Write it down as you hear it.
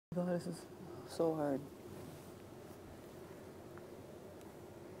God, this is so hard.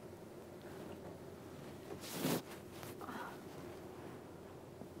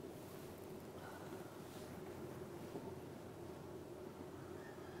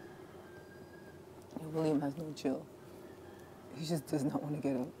 William has no chill. He just does not want to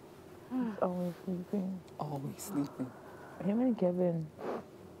get up. He's always sleeping. Always sleeping. Him and Kevin.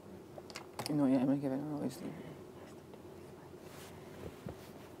 No, yeah, him and Kevin are always sleeping.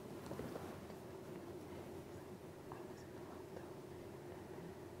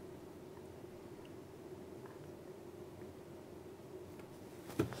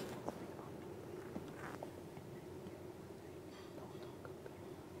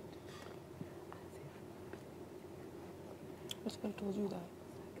 Which guy told you that?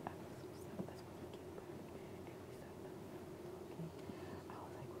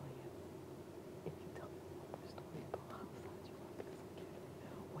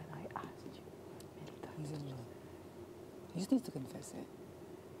 He's in love. He just needs to confess it.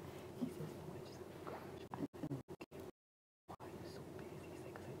 He says, no, I just have a crush. I don't care why you're so busy. He's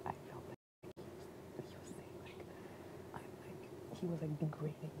like, 'cause I felt like he was saying, like, he was like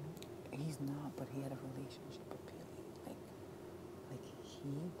degrading me. He's not, but he had a relationship with Billy. Like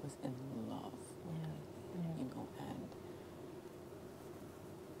he was in love with Billy, you know, and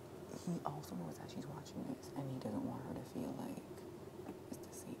he also knows that she's watching this, and he doesn't want her to feel like it's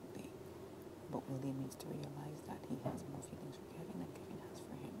the same thing. But William needs to realize that he has more feelings for Kevin than Kevin has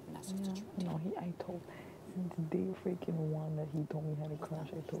for him, and that's just the truth. No, I told since day freaking one that he told me he had a crush.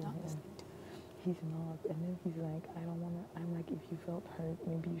 I told him. He's not, and then he's like, I don't want to. I'm like, if you felt hurt,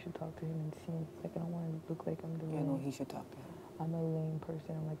 maybe you should talk to him and see. Like, I don't want to look like I'm the. Yeah, no, he should talk to him. I'm a lame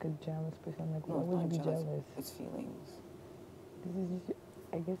person. I'm like a jealous person. I'm like, No, why would you be jealous? It's feelings. This is just,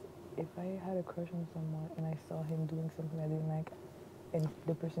 I guess, if I had a crush on someone and I saw him doing something I didn't like, and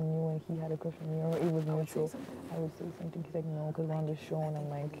the person knew and he had a crush on me, or it was mutual, I would say something. He's like, no, because we're on the show, and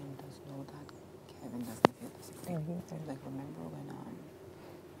I'm like, William does know that Kevin doesn't feel the same thing. Like, remember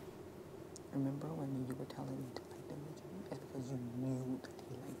when you were telling me to like him? It's because you knew that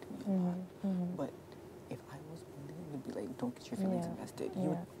he liked me a lot. But if I was William, you'd be like, don't get your feelings invested.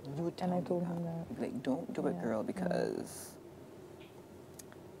 You would tell me that. You'd be like, don't do it, girl, because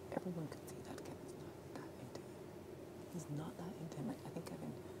everyone could see that Kevin's not that into him. He's not that into him. Like, I think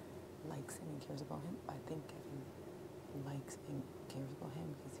Kevin likes him and cares about him. I think Kevin likes and cares about him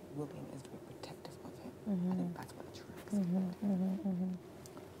because William is very protective of him. I think that's what attracts him.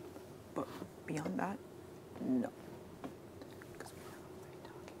 But beyond that, no. Because we were already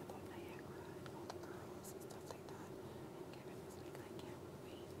talking about Niagara and all the girls and stuff like that. And Kevin was like, I can't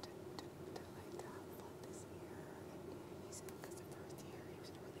wait to have fun this year. And he said because the first year he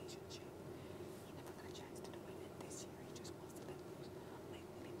was in a relationship, he never got a chance to do it. And this year he just wants to let loose. Like,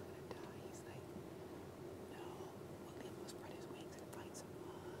 William's gonna die. He's like, no, William will spread his wings and find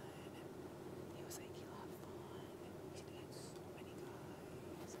someone. And he was like, he'll have fun. And he's gonna get so many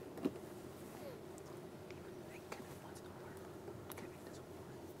guys. Like, Kevin wants to work. Kevin doesn't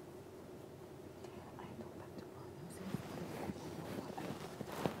want. I know back to honest.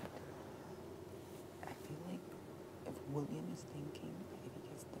 I feel like if William is thinking that if he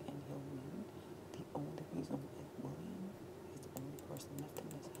gets the end he'll win, the only reason why William is the only person left in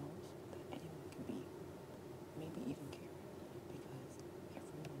this house that anyone can be, maybe even Karen, because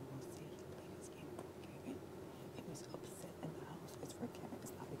everyone will say he played his game for Kevin. If he's upset in the house, it's for Kevin.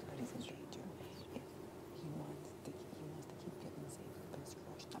 It's not because he's in danger. If he wants to keep Kevin safe with his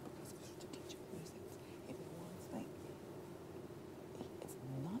crush, not because of strategic reasons. If he wants, like, it's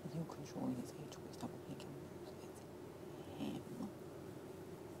not you controlling his age choice that will make him lose. It's him.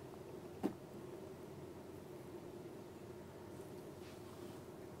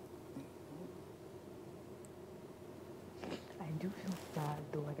 I do feel sad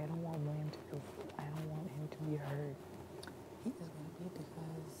though. Like, I don't want William to feel. I don't want him to be hurt. He is going to be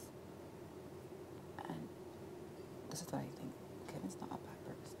because, and this is what I think, Kevin's not a bad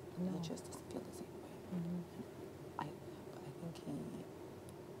person. No. He just doesn't feel the same way. But I think he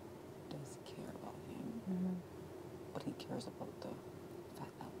does care about him, but he cares about the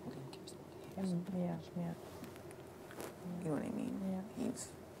fact that William cares about him so much. You know what I mean? Yeah.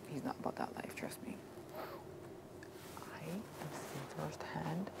 He's not about that life, trust me. I have seen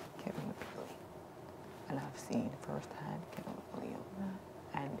firsthand Kevin with Billy. And I've seen firsthand Kevin with William.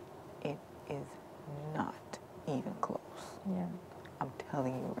 And it is not even close. Yeah. I'm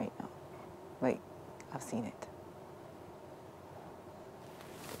telling you right now. Like, I've seen it.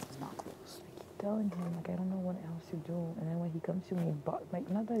 It's not close. I keep telling him, like, I don't know what else to do. And then when he comes to me, like,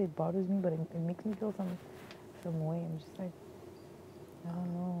 not that it bothers me, but it makes me feel some way. I'm just like, I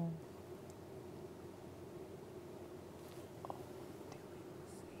don't know.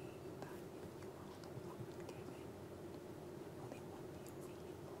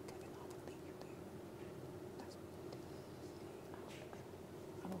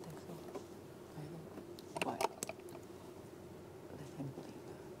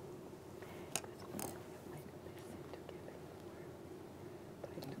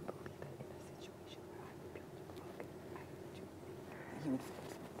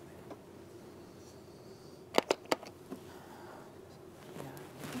 Yeah,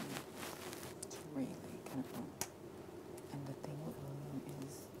 it's really kind of. And the thing with William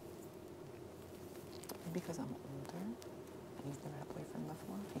is, because I'm older, and he's never had a boyfriend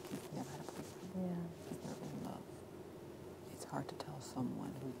before. He's never had a boyfriend. Yeah. He's never been in love. It's hard to tell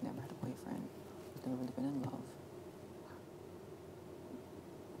someone who's never had a boyfriend, who's never really been in love,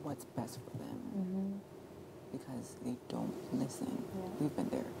 what's best for them. Because they don't listen. Yeah. We've been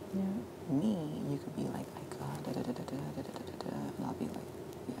there. Yeah. Me, you could be like, Ika, da da da da da da da da da, and I'll be like,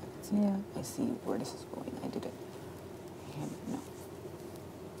 yeah, I can see Yeah. that. I see where this is going. I did it. Him, no.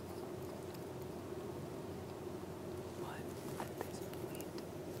 But at this point,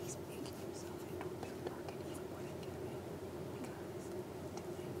 he's making himself into a big target even more than Kevin, because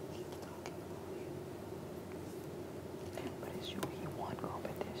Dylan keeps talking about him. But it's true, he wants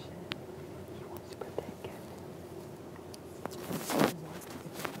competition. He wants to protect Kevin. He wants to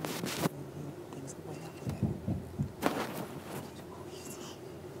get the money, and he thinks the way I look at it.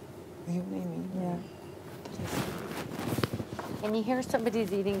 You know what I mean? Yeah. Can you hear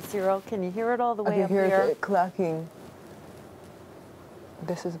somebody's eating cereal? Can you hear it all the way I up can hear here? it clacking.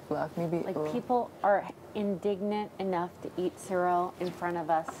 This is black, maybe. Like people are indignant enough to eat cereal in front of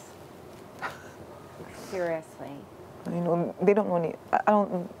us. Seriously. You know, they don't know any. I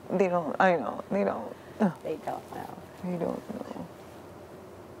don't. They don't. I know. They don't. They don't know. They don't know.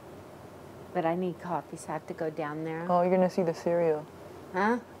 But I need coffee, so I have to go down there. Oh, you're gonna see the cereal.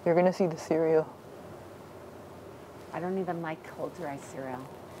 Huh? You're gonna see the cereal. I don't even like cold dry cereal.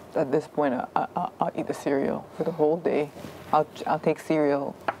 At this point, I'll eat the cereal for the whole day. I'll take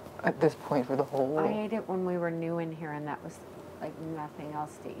cereal at this point for the whole I day. ate it when we were new in here, and that was like nothing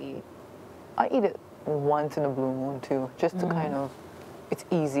else to eat. I eat it once in a blue moon too, just to kind of. It's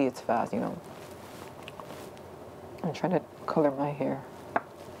easy. It's fast. You know. I'm trying to color my hair.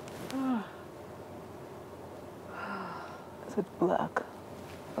 It's black.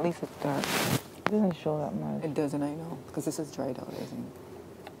 At least it's dark. It doesn't show that much. It doesn't, I know, because this is dried out, I think.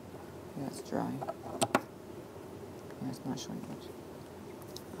 Yeah, it's dry. Yeah, it's not showing much.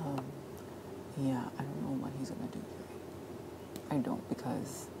 Yeah, I don't know what he's gonna do today. I don't,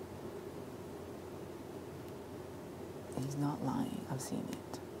 because he's not lying. I've seen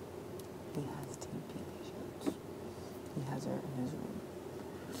it. He has TP issues. He has her in his room.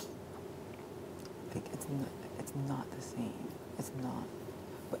 Like, it's not the same. It's not.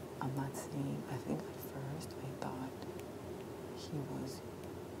 But I'm not saying, I think at first I thought he was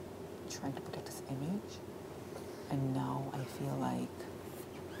trying to protect his image. And now I feel like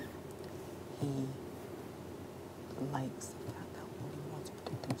he likes the fact that William wants to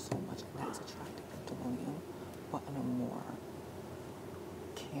protect him so much, and that's attracting him to William, but in a more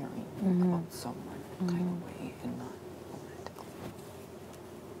caring about someone kind of way, and not romantically.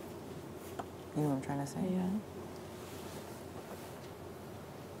 You know what I'm trying to say? Yeah.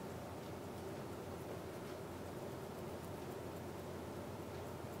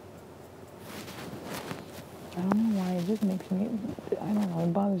 I don't know why, it just makes me, I don't know,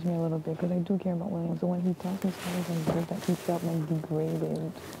 it bothers me a little bit, because I do care about William. So when he talks and stuff and good that he felt like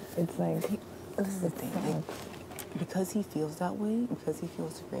degraded, it's like, This is the thing, like, because he feels that way, because he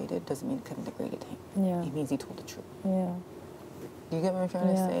feels degraded, doesn't mean Kevin degraded him. Yeah. It means he told the truth. Yeah. You get what I'm trying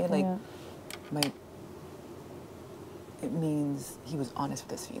to Yeah, say? Like, yeah. like, it means he was honest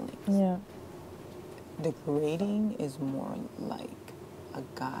with his feelings. Yeah. Degrading is more like a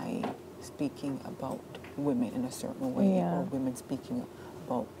guy speaking about women in a certain way, Yeah. or women speaking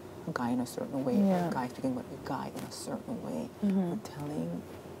about a guy in a certain way, or Yeah. a guy speaking about a guy in a certain way. Mhm. Or telling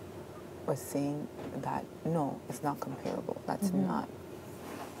or saying that, no, it's not comparable. That's not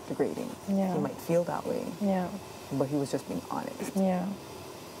degrading. Yeah. He might feel that way, Yeah. but he was just being honest. Yeah.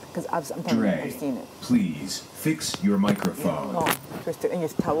 Because I've seen it. Please fix your microphone. Oh, Tristan, and your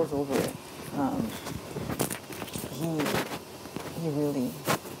towel's over it. He really,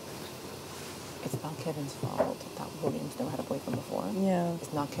 it's not Kevin's fault that William's never had a boyfriend before. Yeah.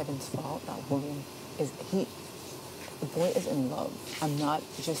 It's not Kevin's fault that William the boy is in love. I'm not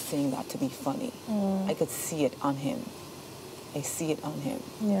just saying that to be funny. I could see it on him. I see it on him.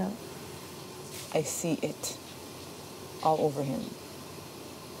 Yeah. I see it all over him.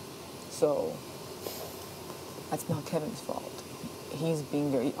 So that's not Kevin's fault. He's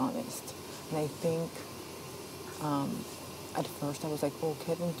being very honest. And I think at first I was like, oh,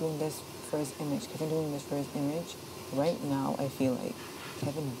 Kevin's doing this for his image. Right now I feel like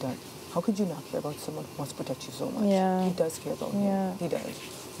Kevin does. How could you not care about someone who wants to protect you so much? Yeah. He does care about Yeah. him. He does.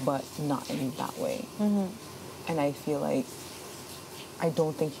 But not in that way. And I feel like I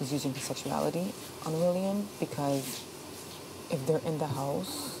don't think he's using his sexuality on William, because if they're in the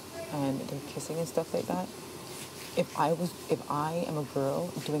house and they're kissing and stuff like that, if I am a girl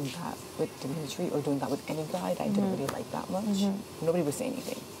doing that with Dimitri or doing that with any guy that I didn't really like that much, nobody would say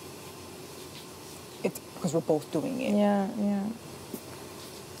anything. It's because we're both doing it. Yeah, yeah.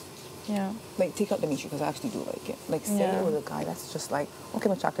 Yeah. Like, take out Dimitri, because I actually do like it. Like, say it was a guy that's just like, okay,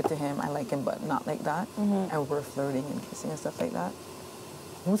 I'm attracted to him, I like him, but not like that, and we're flirting and kissing and stuff like that,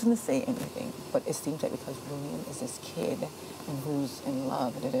 who's going to say anything? But it seems like because William is this kid and who's in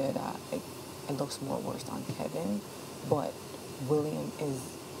love, like, it looks more worse on Kevin, but William is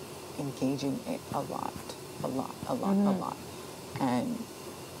engaging it a lot. And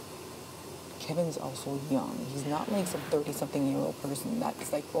Kevin's also young. He's not like some 30-something-year-old person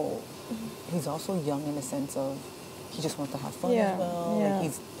that's like, oh, he's also young in the sense of he just wants to have fun as well. Yeah.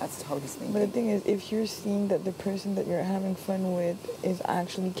 Like, that's how he's thinking. But the thing is, if you're seeing that the person that you're having fun with is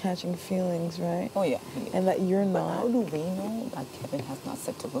actually catching feelings, right? Oh, yeah. And that you're But not. how do we know that Kevin has not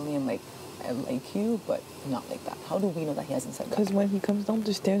said to William, like, I like you, but not like that? How do we know that he hasn't said that? Because when he comes down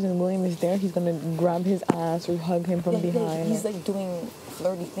the stairs and William is there, he's going to grab his ass or hug him from behind. He's like doing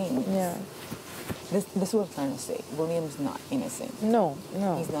flirty things. Yeah. This is what I'm trying to say. William's not innocent. No.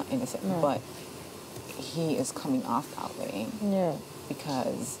 He's not innocent. No. But he is coming off that way. Yeah.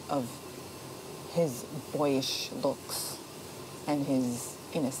 Because of his boyish looks and his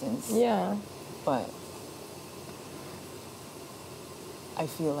innocence. Yeah. But I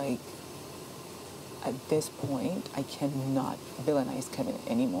feel like at this point, I cannot villainize Kevin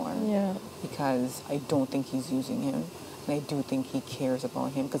anymore. Yeah. Because I don't think he's using him. And I do think he cares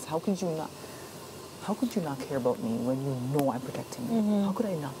about him. Because how could you not care about me when you know I'm protecting you? How could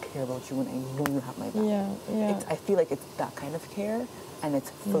I not care about you when I know you have my back? Yeah. I feel like it's that kind of care, and it's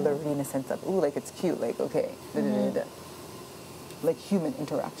flirty in the sense of, ooh, like it's cute, like, okay, like human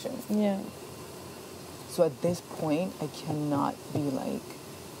interaction. Yeah. So at this point, I cannot be like,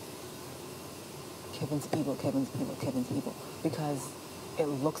 Kevin's evil, because it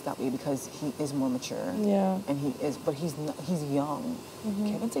looks that way because he is more mature. Yeah. And but he's young.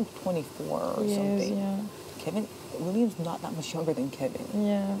 Kevin's like 24 or something. Yeah. William's not that much younger than Kevin.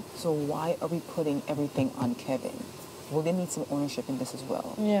 Yeah. So why are we putting everything on Kevin? William needs some ownership in this as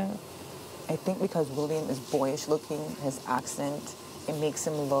well. Yeah. I think because William is boyish looking, his accent, it makes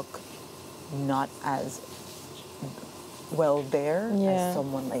him look not as well there as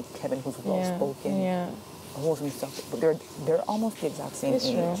someone like Kevin who's well spoken. Yeah. Who's himself, but they're almost the exact same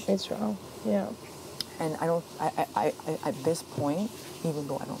age. It's true. Yeah. And I at this point, even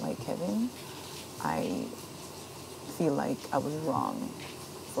though I don't like Kevin, I feel like I was wrong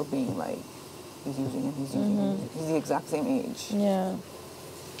for being like, he's using him. He's the exact same age. Yeah.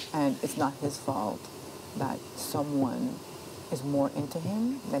 And it's not his fault that someone is more into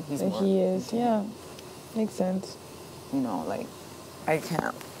him than he's more He is, into yeah. him. Makes sense. You know, like, I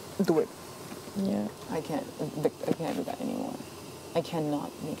can't do it. Yeah. I can't do that anymore. I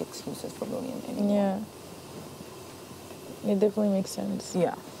cannot make excuses for William anymore. Yeah. It definitely makes sense.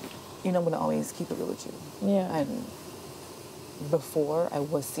 Yeah. You know, I'm going to always keep it real with you. Yeah. And before, I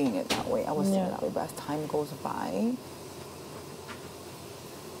was seeing it that way. But as time goes by,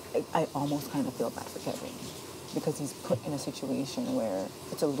 I almost kind of feel bad for Kevin. Because he's put in a situation where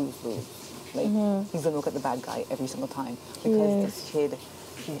it's a lose-lose. Like, he's going to look at the bad guy every single time. Because this kid,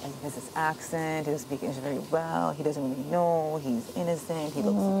 he has this accent, he doesn't speak English very well, he doesn't really know, he's innocent, he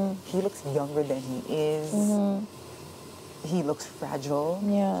looks younger than he is. He looks fragile.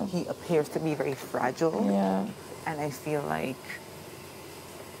 Yeah. He appears to be very fragile. Yeah. And I feel like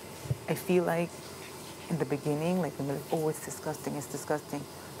in the beginning, like when they're like, oh, it's disgusting.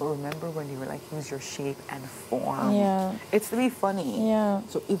 But remember when you were like, use your shape and form. Yeah. It's really funny. Yeah.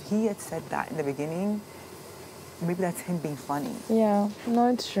 So if he had said that in the beginning, maybe that's him being funny. Yeah. No,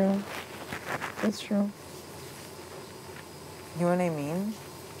 it's true. It's true. You know what I mean?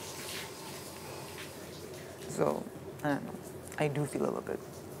 So, I don't know. I do feel a little bit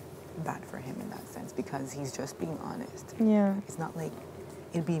bad for him in that sense because he's just being honest. Yeah. It's not like,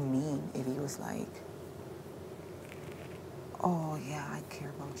 it'd be mean if he was like, oh yeah, I care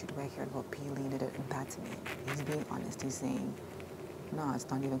about you the way I cared about Peely. That's me. He's being honest. He's saying, no, it's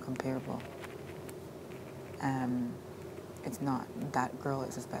not even comparable. It's not. That girl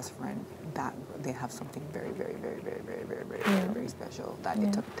is his best friend. They have something very, very, very, very, very, very, very, very, very special. That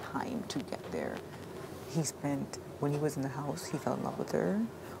it took time to get there. When he was in the house, he fell in love with her.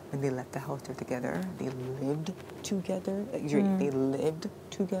 When they left the house, they're together. They lived together. They lived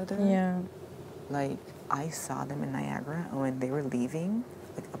together. Yeah. Like, I saw them in Niagara, and when they were leaving,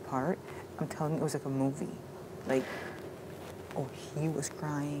 like, apart, I'm telling you, it was like a movie. Like, oh, he was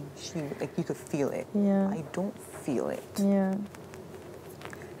crying. Like you could feel it. Yeah. I don't feel it. Yeah.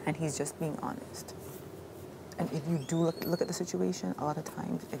 And he's just being honest. And if you do look at the situation, a lot of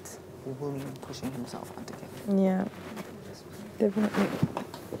times it's William pushing himself onto Kevin. Yeah. Definitely.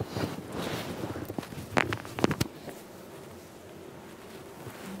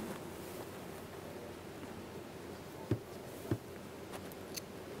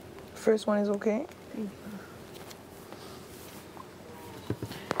 First one is okay.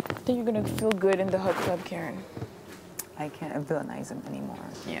 I think you're gonna feel good in the hot tub, Karen. I can't villainize him anymore.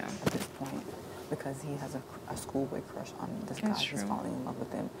 Yeah. At this point, because he has a schoolboy crush on this guy. That's He's true. falling in love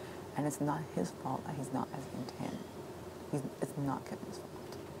with him, and it's not his fault that he's not as into him. It's not Kevin's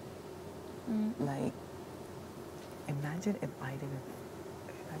fault. Like, imagine if I didn't.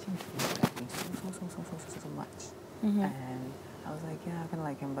 Imagine if he looked at me so much, and I was like, yeah, I kind of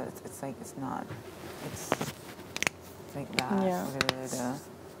like him, but it's like it's not. It's like that. Yeah.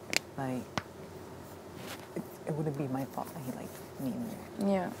 Like, it wouldn't be my fault that he liked me more.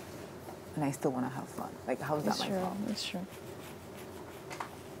 Yeah. And I still want to have fun. Like, how is that my fault? That's true.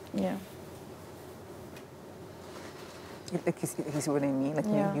 Yeah. Like, you see what I mean? Like,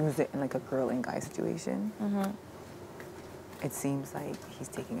 Yeah. you use it in like a girl and guy situation. It seems like he's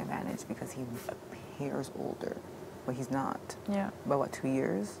taking advantage because he appears older, but he's not. Yeah. By what, 2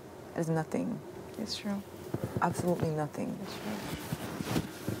 years? There's nothing. It's true. Absolutely nothing. It's true.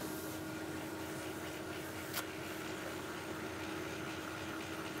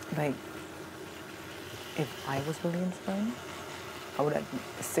 Like, if I was William's friend, I would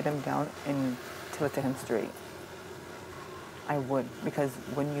sit him down and tell it to him straight. I would, because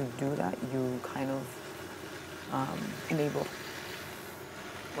when you do that, you kind of enable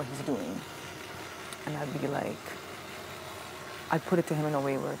what he's doing. And I'd be like, I'd put it to him in a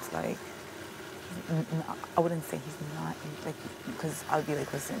way where it's like, I wouldn't say he's not, like, because I'd be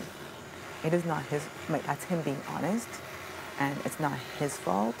like, listen, it is not his, like, that's him being honest, and it's not his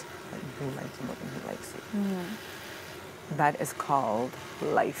fault that you like him more than he likes you. That is called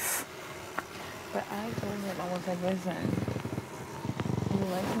life. But I told him, I was like, listen, you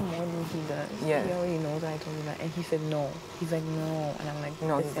like him more than he does. Yeah. He already knows that I told you that. And he said no. He's like, no. And I'm like,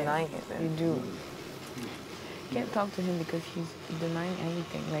 No, he's listen, denying it then. You do. You can't talk to him because he's denying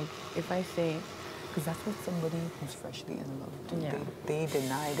everything. Like, if I say... Because that's what somebody who's freshly in love do. Yeah. They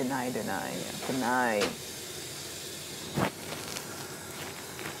deny. Deny.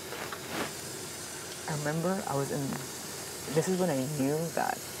 I remember this is when I knew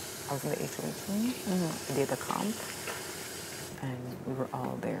that I was in the HOA team. I did the comp, and we were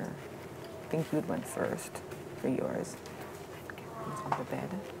all there. I think you went first for yours. And Kevin was on the bed,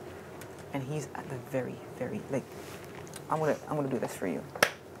 and he's at the very, very, like, I'm gonna do this for you.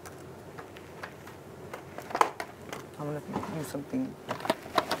 I'm gonna use something.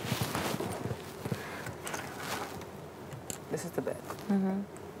 This is the bed.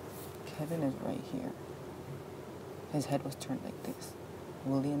 Kevin is right here. His head was turned like this.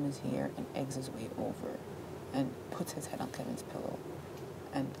 William is here and eggs his way over and puts his head on Kevin's pillow.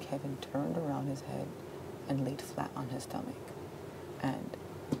 And Kevin turned around his head and laid flat on his stomach. And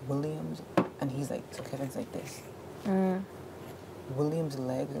he's like, so Kevin's like this. William's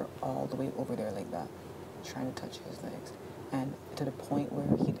legs are all the way over there like that, trying to touch his legs. And to the point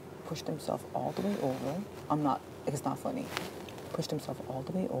where he pushed himself all the way over. It's not funny. Pushed himself all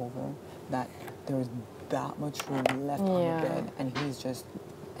the way over that there was that much room left on the bed, and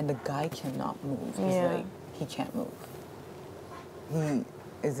and the guy cannot move. He's like, he can't move. He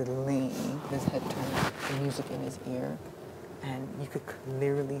is laying, his head turned, the music in his ear, and you could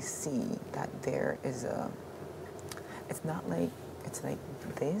clearly see that there is it's not like, it's like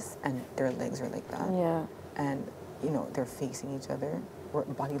this, and their legs are like that. Yeah. And, they're facing each other.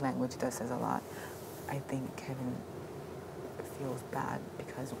 Body language says a lot. I think Kevin feels bad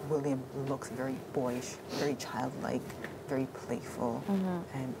because William looks very boyish, very childlike, very playful,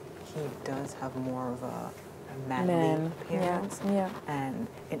 and he does have more of a manly appearance. Yeah. And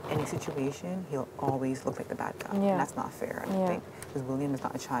in any situation, he'll always look like the bad guy. Yeah. And that's not fair, I don't think, because William is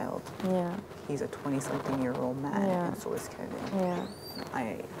not a child. Yeah. He's a 20-something-year-old man, and so is Kevin. Yeah.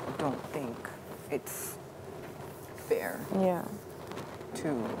 I don't think it's fair Yeah.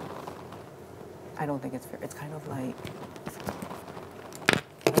 I don't think it's fair. It's kind of like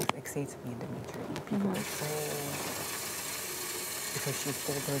say to me, Dimitri, people are saying because she's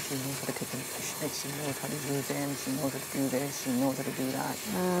older, she knows how to take him, she knows how to use him, she knows how to do this, she knows how to do that.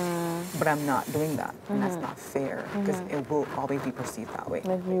 But I'm not doing that, and that's not fair, because it will always be perceived that way.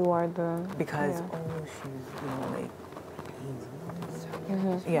 Like you are the... Because, she's, like,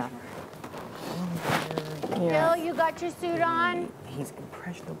 easy. Yeah. Bill, you got your suit on? He's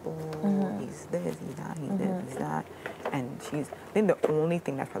impressionable. He's this, he's that, he's this, he's that. And I think the only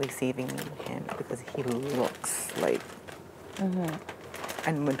thing that's probably saving me him is because he looks like.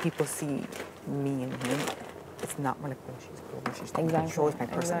 And when people see me and him, it's not more like, oh, she's cool, she's cool. Exactly. It shows my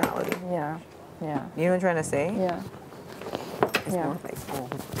personality. Yeah. Yeah. You know what I'm trying to say? Yeah. It's more like, oh,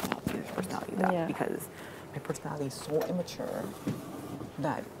 who's personality, this personality, that. Yeah. Because my personality is so immature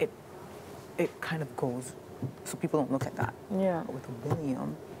that it kind of goes, so people don't look at that. Yeah. But with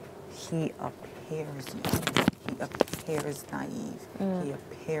William, he appears young. He appears naive. He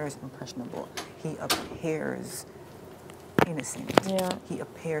appears impressionable. He appears innocent. Yeah. He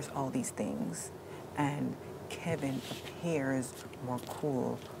appears all these things. And Kevin appears more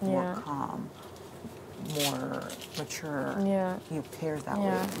cool, more calm, more mature. Yeah. He appears that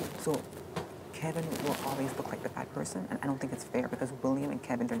way. So Kevin will always look like the bad person, and I don't think it's fair because William and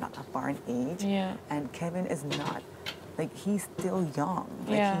Kevin, they're not that far in age. Yeah. And Kevin is not, like, he's still young.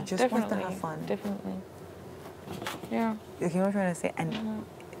 Like, Yeah, he just wants to have fun. Definitely. Yeah. You know what I'm trying to say? And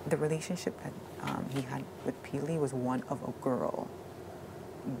the relationship that he had with Peely was one of a girl.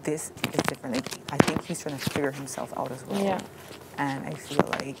 This is different. Like, I think he's trying to figure himself out as well. Yeah. And I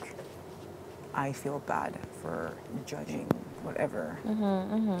feel bad for judging whatever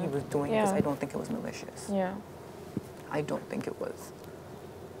he was doing because I don't think it was malicious. Yeah. I don't think it was.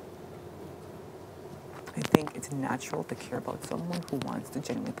 I think it's natural to care about someone who wants to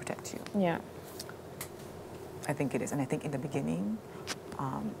genuinely protect you. Yeah. I think it is. And I think in the beginning,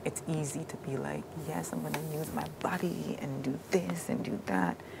 it's easy to be like, yes, I'm going to use my body and do this and do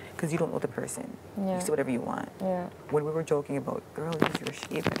that, because you don't know the person. Yeah. You say whatever you want. Yeah. When we were joking about, girl, use your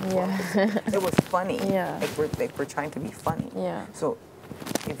shape, and Yeah. it was funny. Yeah. Like we're trying to be funny. Yeah. So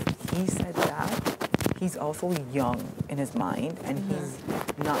if he said that, he's also young in his mind, and he's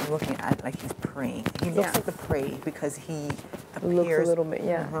not looking at it like he's praying. He looks like the prey because he appears Looks a little bit,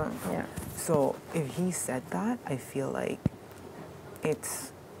 yeah. Yeah. So if he said that, I feel like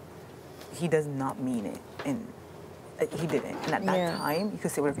he does not mean it, and he didn't. And at that time, you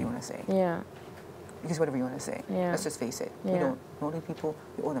could say whatever you want to say. Yeah. You can say whatever you want to say. Yeah. Let's just face it. Yeah. We don't know these people.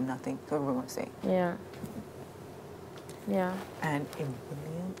 We owe them nothing. So whatever we want to say. Yeah. Yeah. And in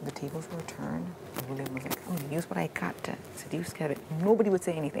William, the tables were turned. And William was like, I'm going to use what I got to seduce Kevin. Nobody would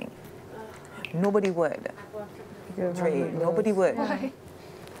say anything. Nobody would. Dre, nobody would.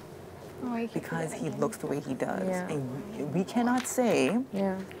 Why? Because he looks the way he does. Yeah. And we cannot say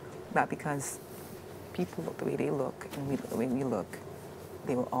Yeah. that because people look the way they look and we look the way we look,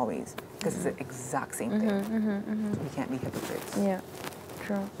 they will always, because it's the exact same thing. We can't be hypocrites. Yeah.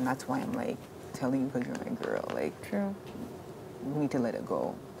 True. And that's why I'm like, telling you because you're my girl, like, True. we need to let it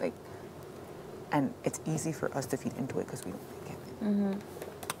go. Like, and it's easy for us to feed into it because we don't like it.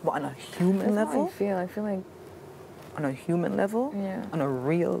 But on a human That's how level, I feel like, on a human level, Yeah. on a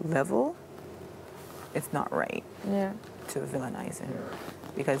real level, it's not right yeah. to villainize him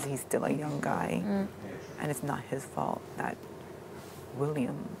because he's still a young guy, and it's not his fault that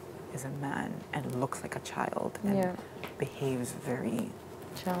William is a man and looks like a child and Yeah. behaves very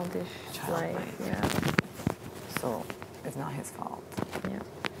Childish childlike. life. Yeah. So it's not his fault. Yeah.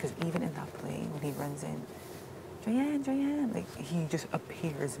 Because even in that play, when he runs in, Joyanne, like, he just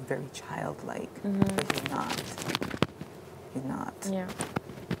appears very childlike, but he's not. He's not. Yeah.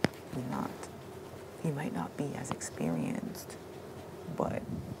 He's not. He might not be as experienced, but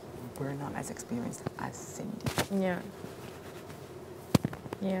we're not as experienced as Cindy. Yeah.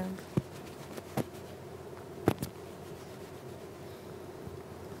 Yeah.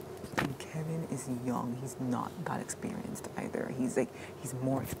 And Kevin is young. He's not that experienced either. He's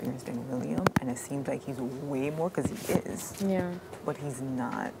more experienced than William, and it seems like he's way more because he is. Yeah. But he's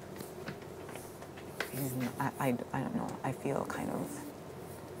not. I don't know. I feel kind of,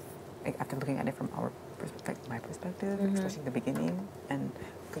 like, after looking at it from our perspective, my perspective, especially in the beginning, and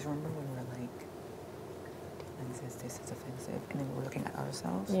because remember when we were like, Dylan says this is offensive, and then we were looking at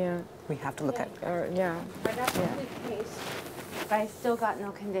ourselves. Yeah. We have to look at. Yeah. I got the toothpaste, but I still got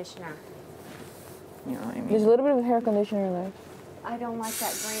no conditioner. You know what I mean? There's a little bit of hair conditioner left. I don't like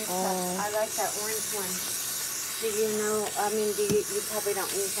that green stuff. I like that orange one. Do you know, you probably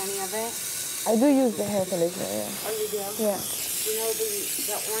don't use any of it? I do use the hair conditioner, yeah. Oh, you do? Yeah. You know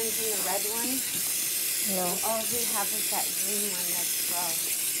the orange and the red one? No. All we have is that green one that's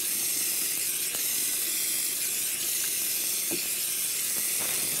gross.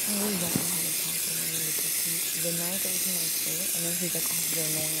 I really don't know how to talk to him because the night everything I say, and then he's like, oh, you're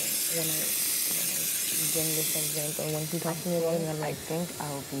annoying when I bring this subject, or when he talks to me about it, and I'm I like, think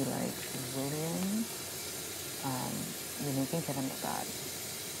I'll be like, William, you're making Kevin look bad.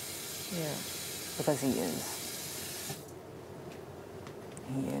 yeah. Because he is.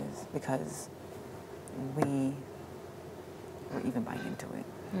 He is. Because we were even buying into it.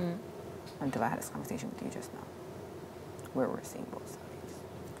 Until I had this conversation with you just now. Where we're seeing both sides.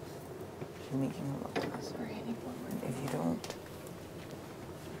 You're making him look bad. Sorry, I need one more. And if you don't,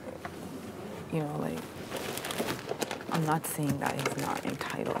 you know, like, I'm not saying that he's not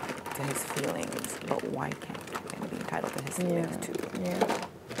entitled to his feelings, but why can't he be entitled to his feelings too? Yeah.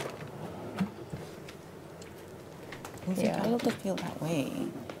 He's entitled to feel that way.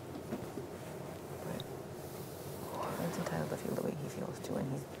 But he's entitled to feel the way he feels too,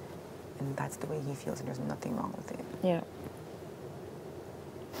 and that's the way he feels, and there's nothing wrong with it. Yeah.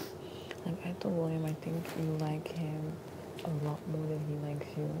 Like I told William, I think you like him a lot more than he likes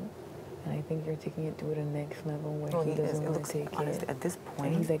you. And I think you're taking it to the next level where he doesn't want to take honestly, it. at this point,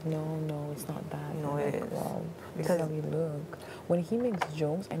 and he's like, no, it's not that. No, it is. Wow, Because this is how we look. When he makes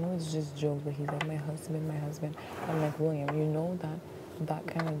jokes, I know it's just jokes, but he's like, my husband. I'm like, William, you know that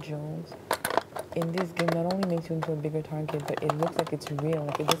kind of jokes in this game not only makes you into a bigger target, but it looks like it's real.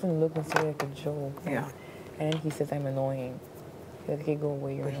 Like, it doesn't look necessarily like a joke. Yeah. And then he says, I'm annoying. He's like, okay, go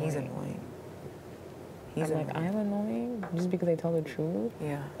away, you're but annoying. he's annoying. I'm like, I'm annoying just because I tell the truth?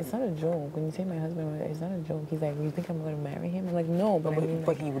 Yeah. It's not a joke. When you say my husband, it's not a joke. He's like, you think I'm going to marry him? I'm like, no, but I mean,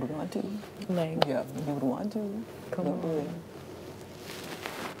 but he would want to. Like, Yeah, he would want to. Come Don't do on. it.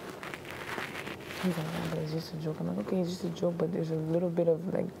 He's like, yeah, but it's just a joke. I'm like, okay, it's just a joke, but there's a little bit of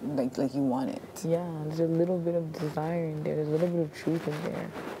Like you want it. yeah, there's a little bit of desire in there. There's a little bit of truth in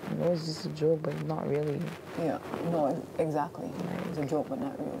there. I know it's just a joke, but not really. Yeah. No, exactly. Like, It's a joke, but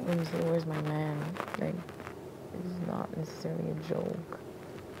not really. When you say, where's my man? Like, it's not necessarily a joke.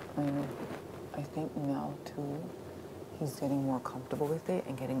 I know. I think now too, he's getting more comfortable with it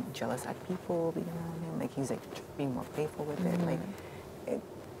and getting jealous at people being around him. Like he's like being more playful with it. Like it.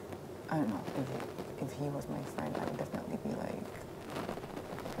 I don't know. If he was my friend, I would definitely be like,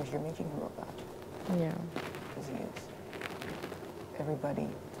 because you're making him look bad. Yeah. Because he is. Everybody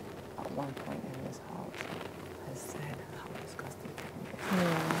at one point in this house has said how disgusting Kevin is.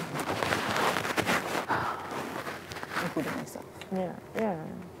 Yeah. Including myself. Yeah, yeah.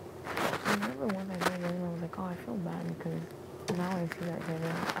 I remember once I read it and I was like, oh, I feel bad because now I see that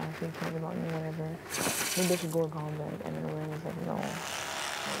Kevin actually cares about me, whatever. Maybe I should go apologize. And then William was like, no.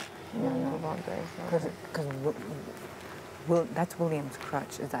 No, apologize. Because that's William's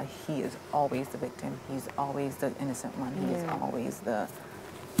crutch, is that he is always the victim. He's always the innocent one. He is always the,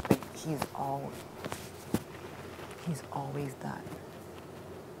 like, he's always that.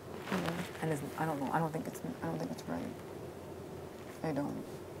 And I don't know. I don't think it's right. I don't.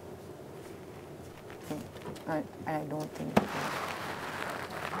 I don't think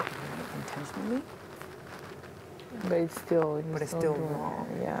intentionally. But it's still, wrong.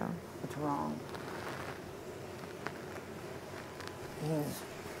 Yeah. It's wrong.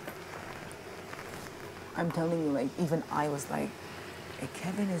 I'm telling you, like, even I was like, hey,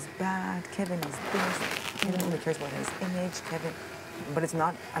 Kevin is bad, Kevin is this, Kevin only cares about his image, Kevin. But it's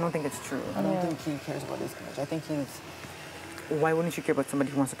not, I don't think it's true. I don't think he cares about his image. I think he's... Why wouldn't you care about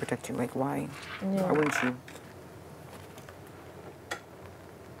somebody who wants to protect you? Like, why? Yeah. Why wouldn't you?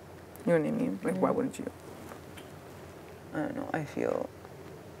 You know what I mean? Like, why wouldn't you? I don't know. I feel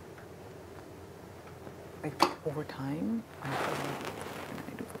like over time, I feel like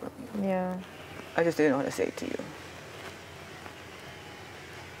I do feel you. Yeah. I just didn't know how to say it to you.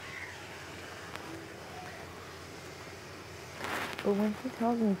 But when he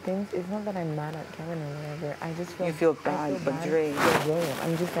tells me things, it's not that I'm mad at Kevin or whatever. I just feel... You feel bad, but Dre...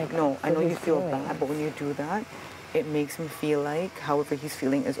 I'm just like... No, I know you feel bad, but when you do that, it makes me feel like however he's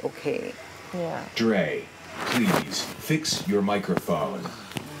feeling is okay. Yeah. Dre, please fix your microphone.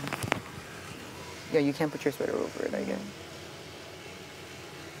 Yeah, you can't put your sweater over it, I guess.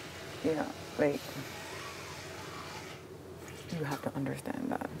 Yeah, like... You have to understand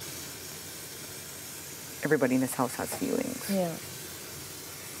that. Everybody in this house has feelings. Yeah.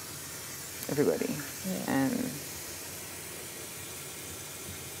 Everybody. Yeah.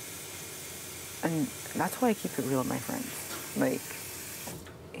 And that's why I keep it real with my friends. Like,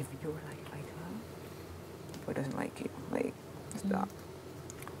 if you're like that, or doesn't like you, like, stop.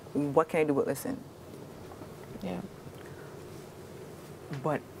 What can I do but listen? Yeah.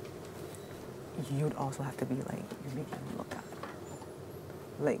 But you'd also have to be like, you're making them look bad.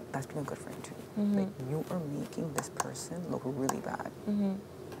 Like, that's being a good friend too. Like, you are making this person look really bad.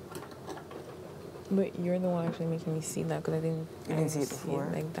 But you're the one actually making me see that, because I didn't see it before.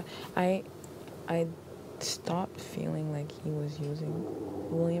 Like that. I stopped feeling like he was using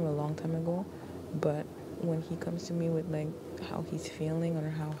William a long time ago, but when he comes to me with like how he's feeling or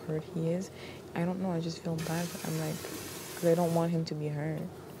how hurt he is, I don't know. I just feel bad. I'm like, because I don't want him to be hurt.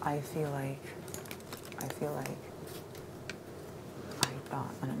 I feel like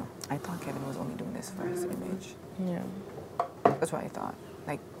I don't know. I thought Kevin was only doing this for his image. Yeah. That's what I thought.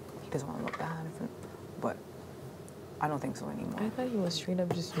 Like, he doesn't want to look bad, but I don't think so anymore. I thought he was straight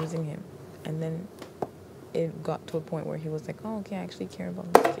up just using him. And then it got to a point where he was like, oh, okay, I actually care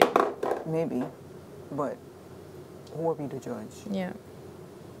about this kid. Maybe, but who are we to judge? Yeah.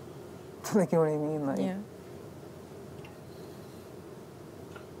 Like, you know what I mean? Like, Yeah.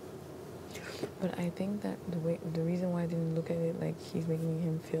 But I think that the reason why I didn't look at it like he's making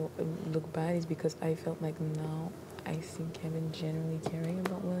him look bad is because I felt like now I see Kevin generally caring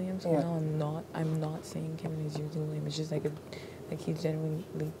about William. So now I'm not saying Kevin is using William. It's just like he's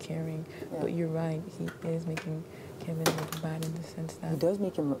genuinely caring. Yeah. But you're right, he is making Kevin look bad in the sense that he does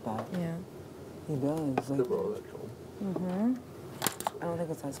make him look bad. Yeah. He does. Like, I don't think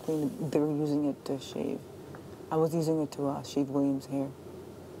it's as clean. They were using it to shave. I was using it to shave William's hair.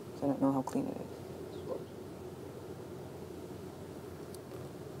 So I don't know how clean it is.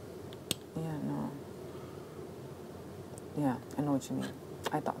 Yeah, no. Yeah, I know what you mean.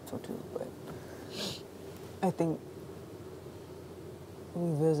 I thought so too, but I think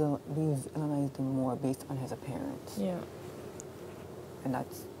we've analyzed him more based on his appearance. Yeah. And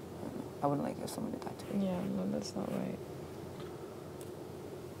that's, I wouldn't like if someone did that to me. Yeah, no, that's not right.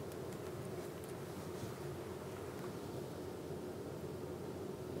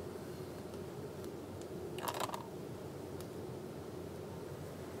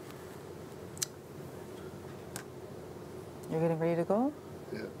 You're getting ready to go?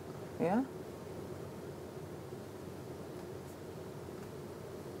 Yeah. Yeah?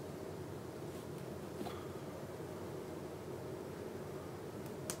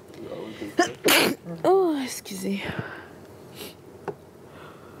 Oh, excuse me.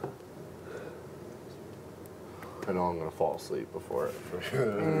 I know I'm gonna fall asleep before it.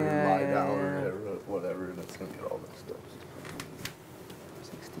 Lie down or whatever, and it's gonna get all messed up.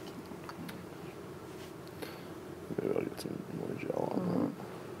 60 Maybe I'll get some more gel on that.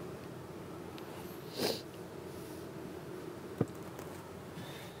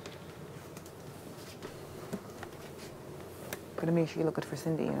 Gotta make sure you look good for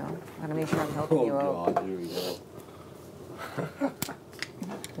Cindy, you know? Gotta make sure I'm helping you out. Oh God, here we go. Gotta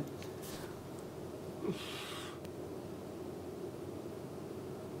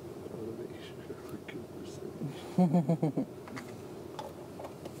make sure I look good for Cindy.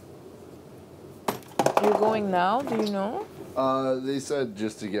 You're going now? Do you know? They said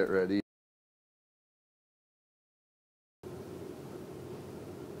just to get ready.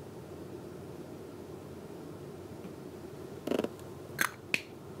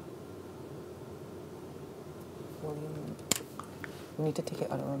 William, we need to take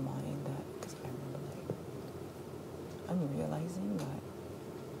it out of our mind that, because I remember, like, I'm realizing that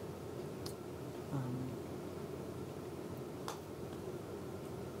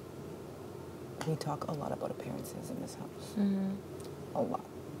we talk a lot about appearances in this house. Mm-hmm. A lot.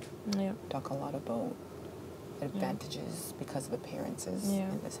 Yeah. Talk a lot about advantages because of appearances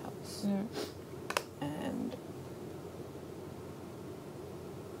in this house. Yeah. And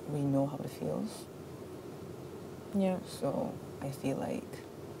we know how it feels. Yeah. So I feel like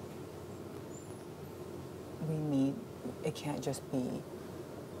it can't just be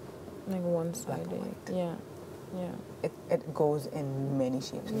Like one-sided. black and white. Yeah. Yeah. It goes in many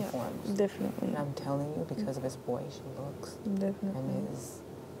shapes and Yeah. forms. Definitely. And I'm telling you, because of his boyish looks Definitely. and his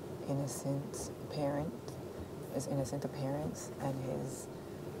innocent appearance and his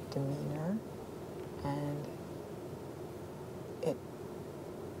demeanor, and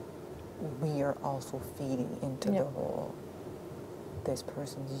we are also feeding into the whole, this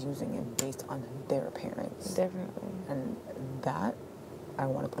person's using it based on their appearance. Definitely. And that, I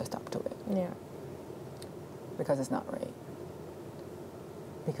want to put a stop to it. Yeah. Because it's not right.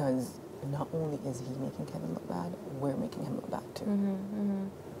 Because not only is he making Kevin look bad, we're making him look bad too. Mm-hmm. Mm-hmm.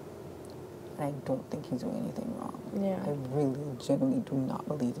 And I don't think he's doing anything wrong. Yeah. I really, genuinely do not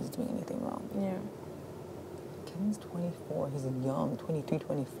believe he's doing anything wrong. Yeah. Kevin's 24. He's young, 23,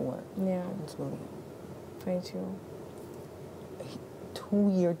 24. Yeah. It's William. 22.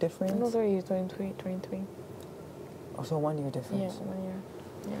 2-year difference? No, sorry, he's 23. 23. Oh, so 1 year difference. Yeah, 1 year.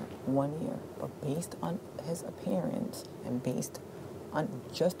 Yeah. 1 year. But based on his appearance and based on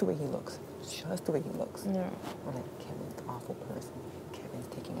just the way he looks, Yeah. we're like, Kevin's an awful person. Kevin's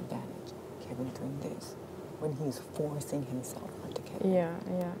taking advantage. Kevin's doing this. When he's forcing himself onto Kevin. Yeah,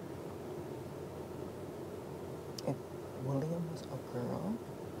 yeah. If William was a girl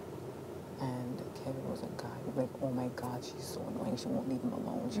and Kevin was a people be like, oh my God, she's so annoying. She won't leave him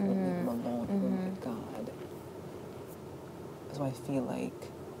alone. She won't leave him alone. Oh my God. So I feel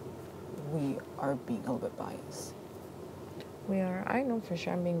like we are being a little bit biased. We are. I know for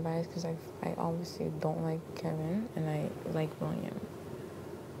sure I'm being biased because I obviously don't like Kevin and I like William.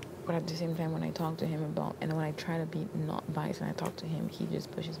 But at the same time, when I talk to him about, and when I try to be not biased when I talk to him, he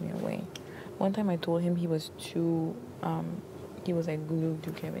just pushes me away. One time I told him he was too, he was like glued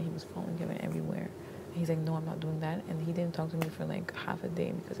to Kevin. He was following Kevin everywhere. And he's like, no, I'm not doing that. And he didn't talk to me for like half a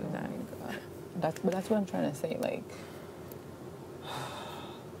day because of that. But that's what I'm trying to say. Like,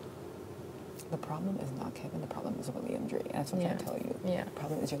 the problem is not Kevin. The problem is William Dre. And that's what I'm trying to tell you. Yeah. The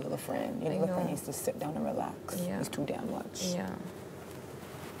problem is your little friend. Your little friend needs to sit down and relax. Yeah. He's too damn much. Yeah.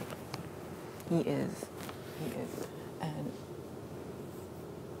 He is. And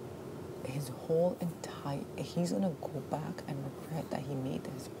his whole entire, he's going to go back and regret that he made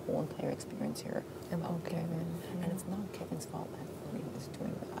his whole entire experience here about Kevin. Yeah. And it's not Kevin's fault that William is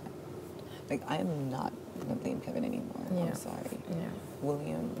doing that. Like, I am not going to blame Kevin anymore. Yeah. I'm sorry. Yeah.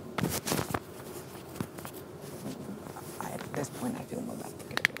 William, at this point, I feel more bad for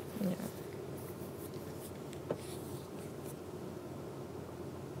Kevin. Yeah.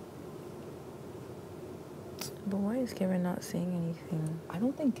 But why is Kevin not saying anything? I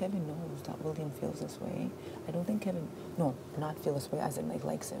don't think Kevin knows that William feels this way. I don't think Kevin, not feel this way as in like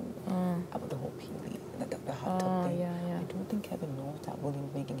likes him about the whole Peely, the hot tub thing. Yeah. I don't think Kevin knows that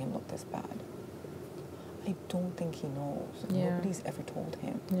William's making him look this bad. I don't think he knows. Yeah. Nobody's ever told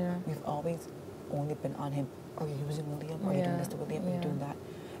him. Yeah. We've always only been on him. Are you using William? Are you doing this to William? Are you doing that?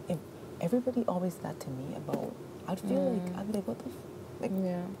 If everybody always said to me about, I'd feel like, I'd be like, what the like,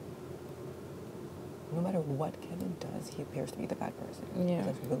 yeah. No matter what Kevin does, he appears to be the bad person. Yeah.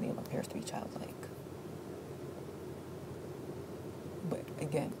 Because William appears to be childlike. But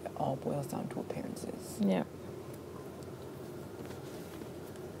again, it all boils down to appearances. Yeah.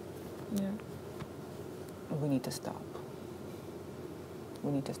 Yeah. And we need to stop.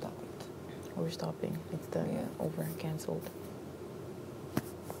 We need to stop it. We're stopping. It's done. Yeah. Over. Cancelled.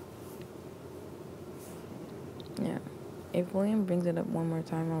 Yeah. If William brings it up one more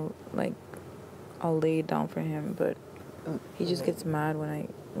time, I'll lay it down for him, but he just gets mad when I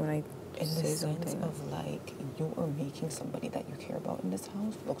in say the sense something. of like, you are making somebody that you care about in this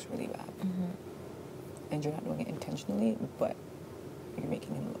house looks really bad. And you're not doing it intentionally, but you're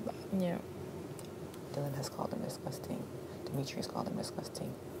making him look bad. Yeah. Dylan has called him disgusting. Demetrius called him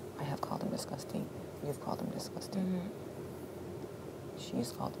disgusting. I have called him disgusting. You've called him disgusting.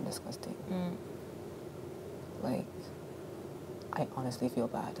 She's called him disgusting. Like, I honestly feel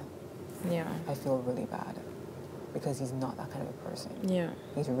bad. Yeah. I feel really bad. Because he's not that kind of a person. Yeah.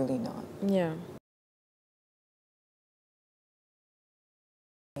 He's really not. Yeah.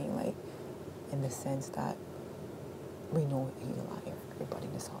 Like, in the sense that we know he's a liar. Everybody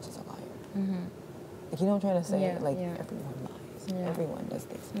in this house is a liar. Like, you know what I'm trying to say? Yeah, like, yeah. everyone lies. Yeah. Everyone does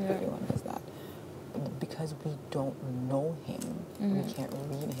this. Yeah. Everyone does that. But because we don't know him, we can't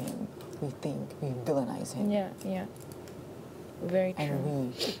read him, we think, we villainize him. Yeah. Yeah. Very true. And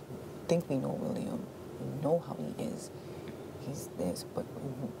we think we know William. We know how he is. He's this, but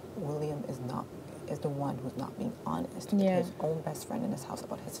William is the one who's not being honest with his own best friend in his house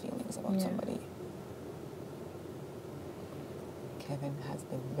about his feelings about somebody. Kevin has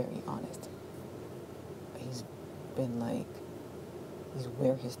been very honest. He's been like, he's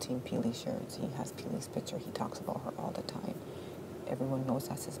wear his Team Peely shirts. He has Peely's picture. He talks about her all the time. Everyone knows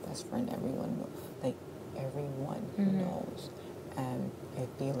that's his best friend. Everyone knows. And I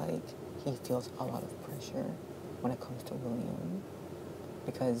feel like he feels a lot of pressure when it comes to William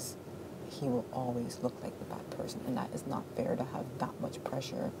because he will always look like the bad person, and that is not fair to have that much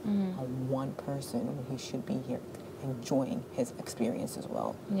pressure on one person when he should be here enjoying his experience as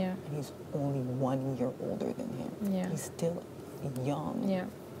well. Yeah. And he's only 1 year older than him. Yeah. He's still young. Yeah.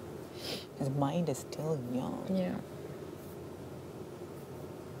 His mind is still young. Yeah.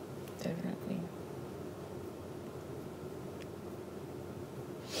 Definitely.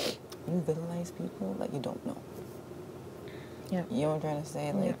 You villainize people like you don't know. Yeah. You know what I'm trying to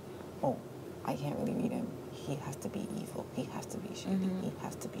say? Like, oh, I can't really read him. He has to be evil. He has to be shady. He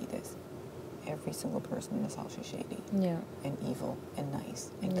has to be this. Every single person in this house is shady. Yeah. And evil and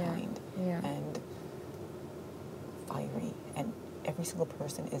nice and kind. Yeah. And fiery. And every single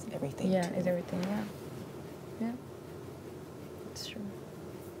person is everything. Yeah, too. is everything. Yeah. Yeah. It's true.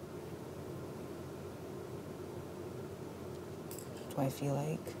 So I feel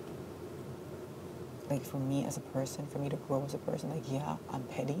like for me as a person, for me to grow as a person, like, yeah, I'm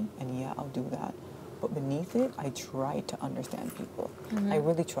petty and yeah, I'll do that. But beneath it, I try to understand people. I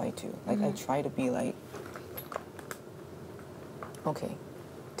really try to. Like, I try to be like, okay,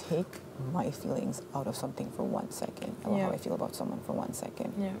 take my feelings out of something for 1 second, about Yeah. how I feel about someone for 1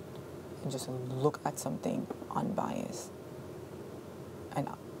 second, Yeah. and just look at something unbiased. And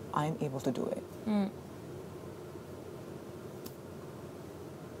I'm able to do it.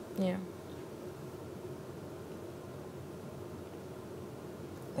 Yeah.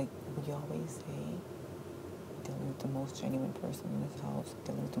 Like we always say, dealing with the most genuine person in this house,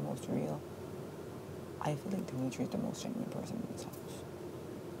 dealing with the most real. I feel like Dimitri is the most genuine person in this house.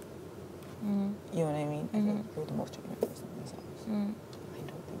 You know what I mean? I feel like you're the most genuine person in this house. I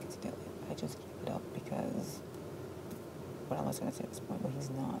don't think it's Dylan. I just keep it up because what I was going to say at this point, but he's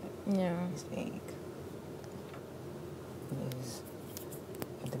not. Yeah. He's fake. Is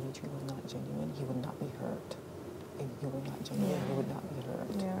if Dimitri was not genuine, he would not be hurt. If you were not genuine, you would not be hurt.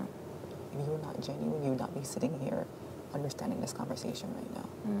 Yeah. If you were not genuine, you would not be sitting here understanding this conversation right now.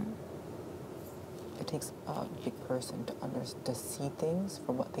 It takes a big person to see things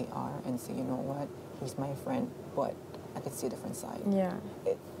for what they are and say, you know what, he's my friend, but I could see a different side. Yeah.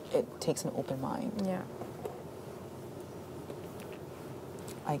 It takes an open mind. Yeah.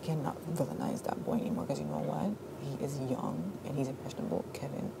 I cannot villainize that boy anymore because you know what? He is young and he's impressionable.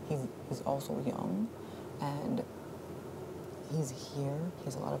 Kevin, he's also young and he's here. He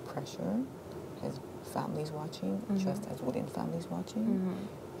has a lot of pressure. His family's watching, just as William's family's watching.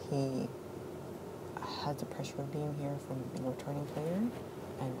 He has the pressure of being here from being a returning player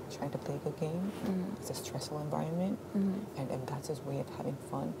and trying to play a good game. It's a stressful environment, and if that's his way of having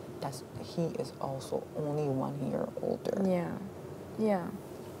fun, he is also only 1 year older. Yeah. Yeah.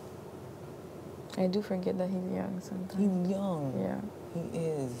 I do forget that he's young sometimes. He's young. Yeah. He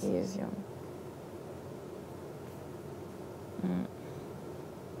is. He is young.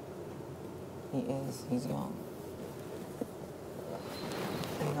 He's young.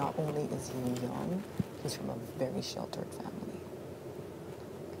 And not only is he young, he's from a very sheltered family.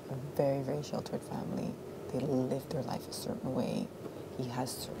 A very, very sheltered family. They live their life a certain way. He has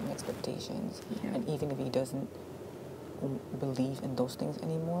certain expectations. Yeah. And even if he doesn't believe in those things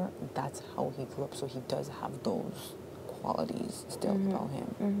anymore, that's how he grew up. So he does have those qualities still about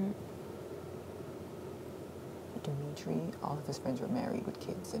him. Dimitri, all of his friends were married with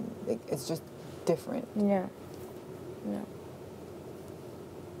kids, and it's just different. Yeah. Yeah.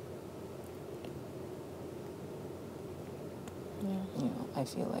 Yeah. You know, I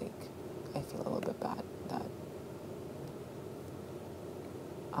feel a little bit bad that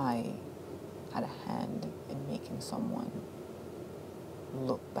I had a hand in making someone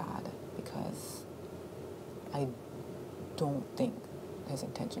look bad because I don't think his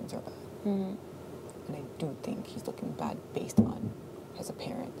intentions are bad. And I do think he's looking bad based on his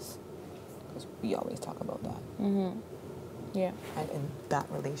appearance, because we always talk about that. Yeah. And in that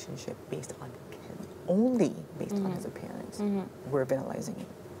relationship, based on only based on his appearance, we're penalizing him.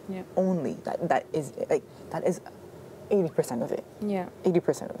 Yeah. Only that is 80% of it. Yeah.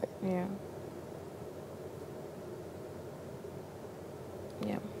 80% of it. Yeah.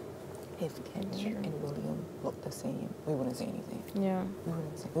 Yeah. If Kevin and William looked the same, we wouldn't say anything. Yeah. We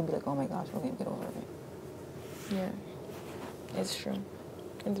wouldn't say. We'd be like, oh my gosh, William, get over it. Yeah. It's true.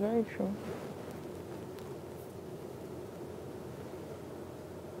 It's very true.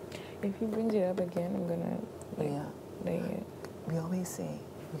 If he brings it up again, I'm gonna lay it. We always say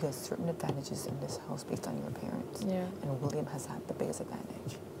you get certain advantages in this house based on your appearance. Yeah. And William has had the biggest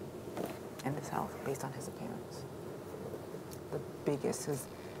advantage in this house based on his appearance. The biggest is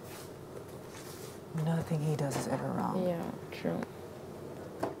nothing he does is ever wrong. Yeah, true.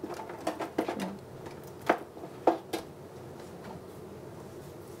 True.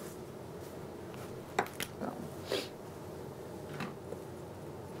 So,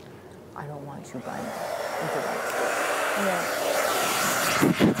 I don't want you buying into that. Yeah.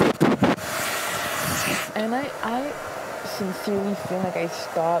 And I sincerely feel like I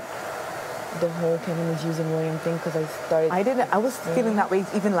stopped the whole Kevin is using William thing because I started. I was feeling that way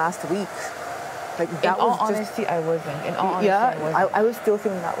even last week. Like that in all was just, honesty, I wasn't. In all honesty, I wasn't. I was still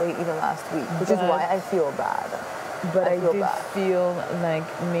feeling that way even last week, which is why I feel bad. But I feel did bad. feel like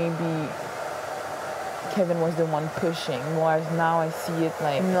maybe Kevin was the one pushing, whereas now I see it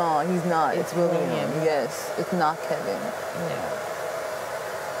like No, he's not. It's It's William. William. Yes, it's not Kevin. yeah.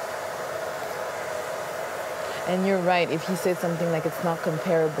 And you're right. If he said something like it's not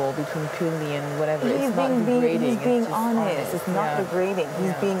comparable between Pili and whatever, it's not degrading. He's being it's just honest. It's not degrading. He's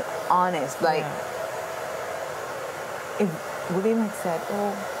Yeah. being honest. Like, Yeah. if William had said,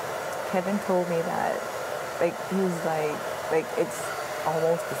 "Oh, Kevin told me that," like he's like it's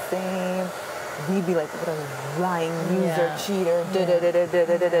almost the same. we'd be like, what a lying user, cheater,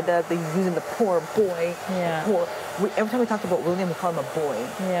 they're using the poor boy. Yeah. Every time we talked about William, we call him a boy.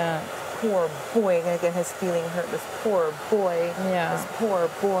 Yeah. Poor boy, gonna get his feeling hurt. This poor boy. Yeah. This poor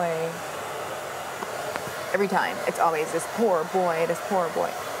boy. Every time, it's always this poor boy, this poor boy.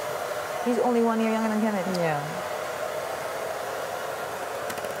 He's only 1 year younger than Kevin. Yeah.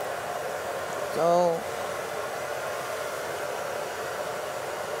 So,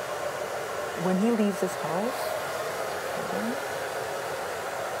 when he leaves this house,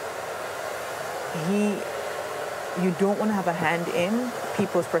 you don't want to have a hand in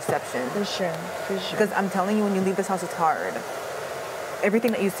people's perception. For sure. For sure. Because I'm telling you, when you leave this house, it's hard.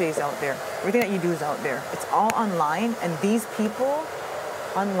 Everything that you say is out there. Everything that you do is out there. It's all online, and these people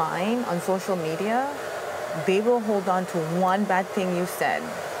online, on social media, they will hold on to one bad thing you said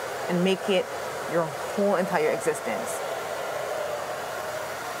and make it your whole entire existence.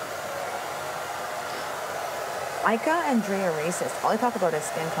 Ika and Dre are racist. All they talk about is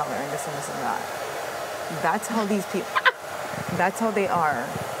skin color and this and this and that. That's how these people, that's how they are.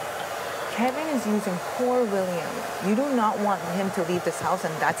 Kevin is using poor William. You do not want him to leave this house,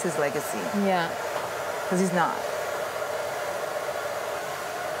 and that's his legacy. Yeah. Because he's not.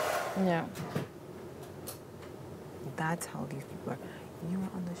 Yeah. That's how these people are. You were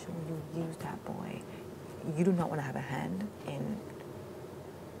on the show, you used that boy. You do not want to have a hand in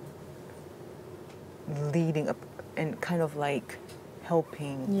leading up and kind of like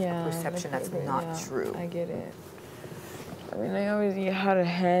helping a perception that's not true. I get it. I mean, I always had a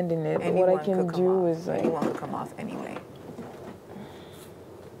hand in it, but Anyone what I can do is like... Anyone could come off anyway.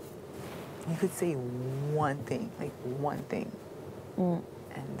 You could say one thing, and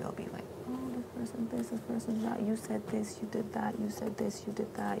they'll be like, oh, this person that, you said this, you did that, you said this, you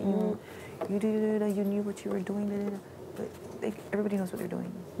did that, you did it, you knew what you were doing, but everybody knows what they're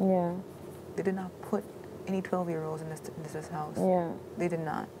doing. Yeah. They did not put any 12-year-olds in this house. Yeah. They did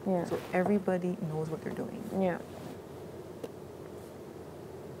not. Yeah. So everybody knows what they're doing. Yeah.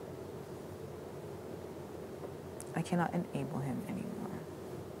 I cannot enable him anymore.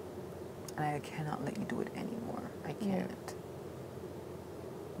 And I cannot let you do it anymore. I can't. Yeah.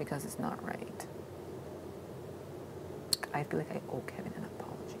 Because it's not right. I feel like I owe Kevin an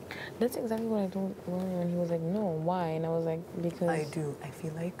apology. That's exactly what I told William, and he was like, no, why? And I was like, because... I do. I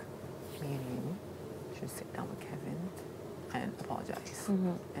feel like me and you should sit down with Kevin and apologize.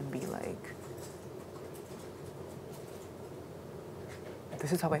 And be like,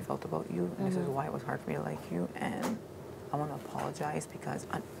 this is how I felt about you, and this is why it was hard for me to like you, and I want to apologize because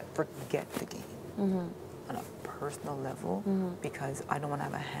forget the game on a personal level because I don't want to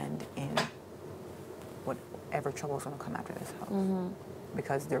have a hand in whatever trouble is going to come after this house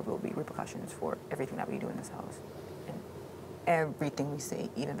because there will be repercussions for everything that we do in this house and everything we say,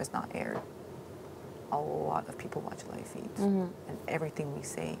 even if it's not aired. A lot of people watch live feeds, and everything we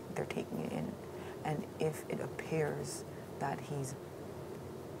say, they're taking it in, and if it appears that he's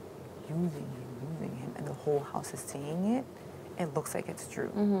using him, and the whole house is seeing it, it looks like it's true.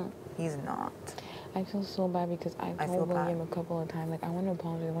 He's not. I feel so bad because I told William a couple of times, like, I want to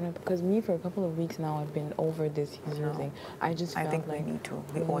apologize. Because me, for a couple of weeks now, I've been over this using. I just felt think like we need to.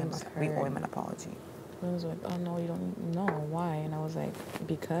 We owe him an apology. William was like, oh, no, you don't know. Why? And I was like,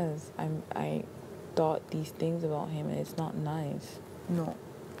 because I thought these things about him, and it's not nice. No,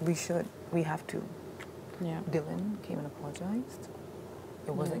 we should. We have to. Yeah. Dylan came and apologized.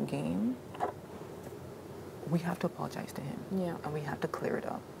 It wasn't game. We have to apologize to him. Yeah. And we have to clear it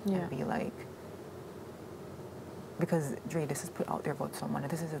up. Yeah. And be like, because Dre, this is put out there about someone,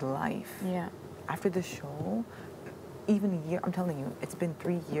 and this is his life. Yeah. After the show, even a year, I'm telling you, it's been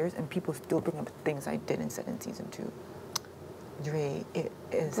 3 years, and people still bring up things I did and said in season 2. Dre, it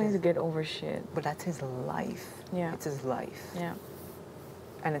is. Please get over shit. But that's his life. Yeah. It's his life. Yeah.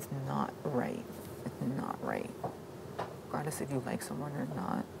 And it's not right. It's not right. Regardless if you like someone or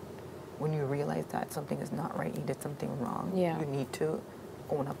not, when you realize that something is not right, you did something wrong, you need to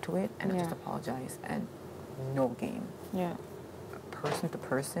own up to it and just apologize and no game. Yeah. Person to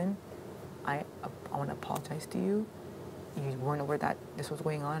person, I want to apologize to you. You weren't aware that this was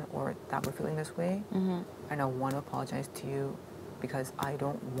going on or that we're feeling this way. And I want to apologize to you because I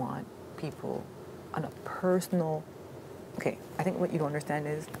don't want people on a personal... Okay, I think what you don't understand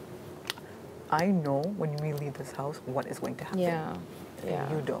is I know when we leave this house what is going to happen. Yeah. Yeah.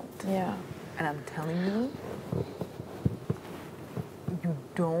 And you don't. Yeah. And I'm telling you, you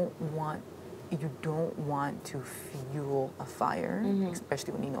don't want to fuel a fire,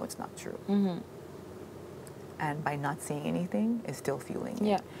 especially when you know it's not true. And by not saying anything is still fueling it.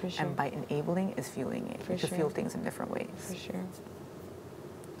 Yeah, for sure. And by enabling is fueling it. For you can sure. fuel things in different ways. For sure.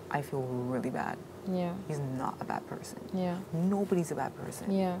 I feel really bad. Yeah. He's not a bad person. Yeah. Nobody's a bad person.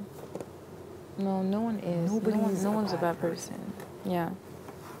 Yeah. No, no one is. No one's a bad person. Yeah.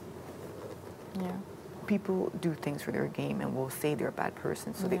 Yeah. People do things for their game and will say they're a bad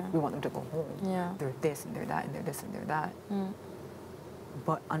person, so we want them to go home. Yeah. They're this and they're that and they're this and they're that. Mm.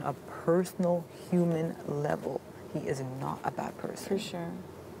 But on a personal, human level, he is not a bad person. For sure.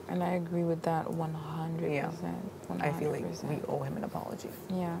 And I agree with that 100%. Yeah. 100%. I feel like we owe him an apology.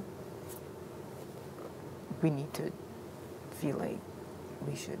 Yeah. We need to feel like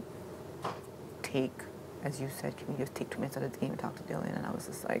we should take, as you said, can we just take 2 minutes out of the game and talk to Dylan? And I was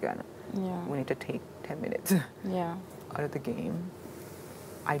just like, we need to take 10 minutes Yeah. out of the game.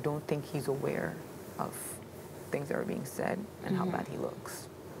 I don't think he's aware of things that are being said and how bad he looks.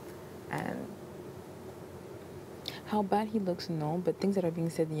 And how bad he looks, no, but things that are being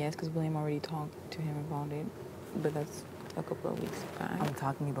said, yes, because William already talked to him about it. But that's a couple of weeks back. I'm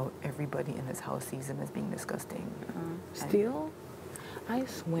talking about everybody in this house sees him as being disgusting. Still? I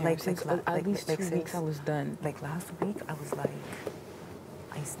swear, since at least 2 weeks I was done. Like last week, I was like,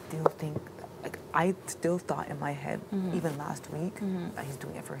 I still think, like I still thought in my head, even last week, that he's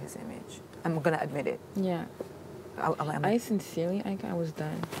doing it for his image. I'm gonna admit it. Yeah. I sincerely, I was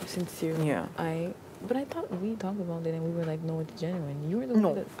done. Sincerely. Yeah. But I thought we talked about it and we were like, no, it's genuine. You were the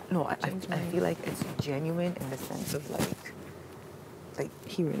one that... No, I feel like it's genuine in the sense of like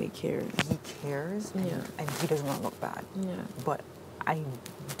he really cares. He cares, and he doesn't want to look bad. Yeah. But I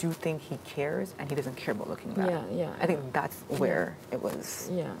do think he cares, and he doesn't care about looking bad. Yeah, yeah. I think that's where it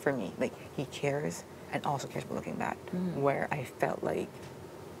was for me. Like, he cares and also cares about looking bad. Where I felt like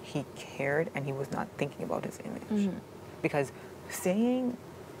he cared and he was not thinking about his image. Because saying,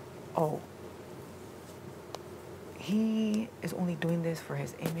 oh, he is only doing this for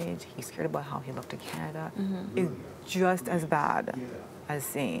his image, he's scared about how he looked in Canada, is just as bad as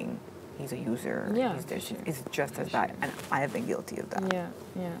saying he's a user. Yeah, he's this. It's just as bad, and I have been guilty of that. Yeah,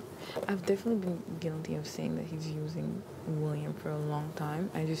 yeah. I've definitely been guilty of saying that he's using William for a long time.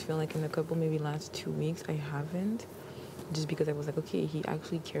 I just feel like in a couple, maybe last 2 weeks, I haven't. Just because I was like, okay, he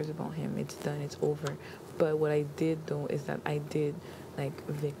actually cares about him. It's done. It's over. But what I did, though, is that I did, like,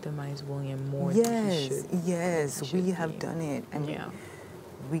 victimize William more than he should. Yes, we have done it. And yeah.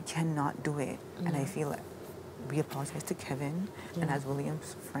 We cannot do it. And I feel like we apologize to Kevin. And as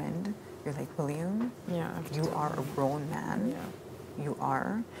William's friend, you're like, William, you are a grown man. Yeah. You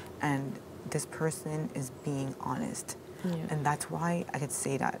are. And this person is being honest. Yeah. And that's why I could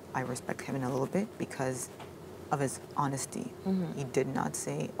say that I respect Kevin a little bit, because of his honesty. He did not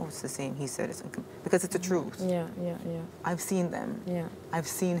say, oh, it's the same. He said it's because it's the truth. Yeah, yeah, yeah. I've seen them. Yeah. I've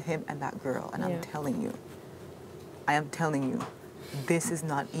seen him and that girl, and I am telling you, this is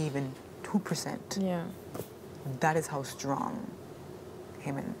not even 2%. Yeah. That is how strong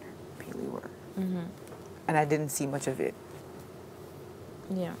him and Peely were. And I didn't see much of it.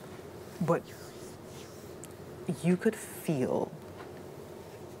 Yeah. But you could feel,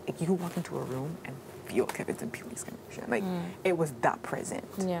 like you could walk into a room and feel Kevin's and Peely's connection. Like, it was that present.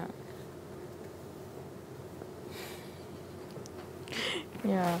 Yeah.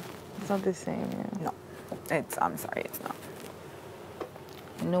 Yeah. It's not the same, yeah. No. I'm sorry, it's not.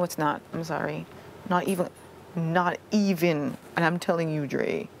 No, it's not. I'm sorry. Not even. And I'm telling you,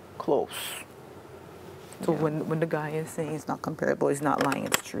 Dre, close. So when the guy is saying it's not comparable, he's not lying,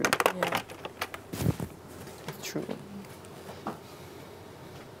 it's true. Yeah. It's true.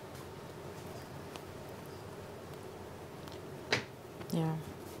 Yeah.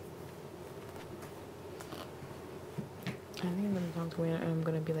 I think I'm gonna talk to him and I'm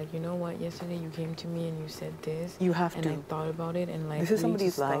gonna be like, you know what? Yesterday you came to me and you said this. You have and to. I thought about it and like. This is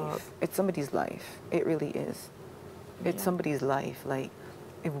somebody's life. It's somebody's life. It really is. It's somebody's life. Like,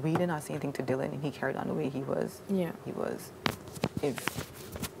 if we did not say anything to Dylan and he carried on the way he was. Yeah. He was. If.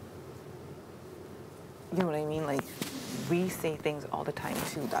 You know what I mean? Like, we say things all the time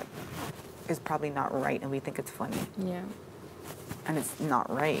too that is probably not right, and we think it's funny. Yeah. And it's not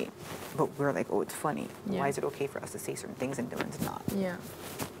right, but we're like, oh, it's funny. Yeah. Why is it okay for us to say certain things and Dylan's not? Yeah.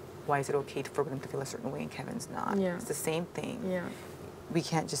 Why is it okay for them to feel a certain way and Kevin's not? Yeah. It's the same thing. Yeah. We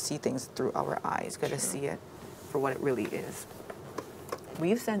can't just see things through our eyes. Got to see it for what it really is.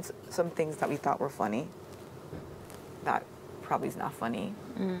 We've said some things that we thought were funny that probably is not funny.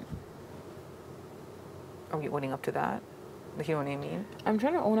 Are we owning up to that? Like, you know what I mean? I'm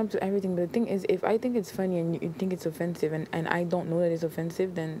trying to own up to everything, but the thing is, if I think it's funny and you think it's offensive and I don't know that it's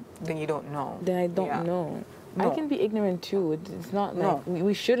offensive, then you don't know. Then I don't know. No. I can be ignorant too. It's not like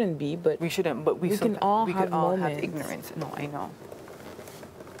we shouldn't be, but we shouldn't. But we can all have all moments. have ignorance. No, I know.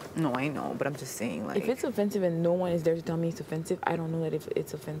 No, I know, but I'm just saying, like... If it's offensive and no one is there to tell me it's offensive, I don't know that if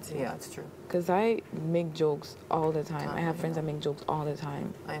it's offensive. Yeah, it's true. Because I make jokes all the time. I have friends know. that make jokes all the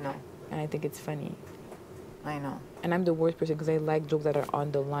time. I know. And I think it's funny. I know. And I'm the worst person because I like jokes that are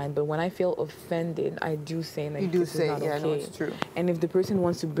on the line. But when I feel offended, I do say, like, You do this say, is not yeah, okay. no, it's true. And if the person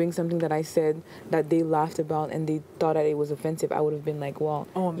wants to bring something that I said that they laughed about and they thought that it was offensive, I would have been like, well,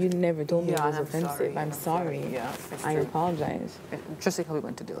 you never told me it was offensive. I'm sorry. Yeah, it's I true. apologize. Just like how we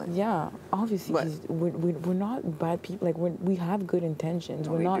went to Dylan. Yeah, obviously, But- we're not bad people. Like, we have good intentions.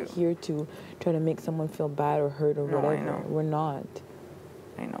 No, we're we not do. here to try to make someone feel bad or hurt or No, I whatever. know. We're not.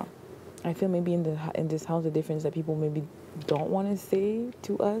 I know. I feel maybe in this house the difference that people maybe don't want to say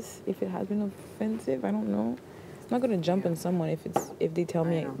to us if it has been offensive. I don't know. I'm not gonna jump on someone if they tell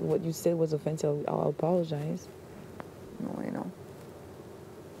me know. what you said was offensive. I'll apologize. No, I know.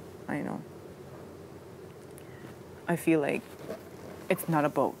 I know. I feel like it's not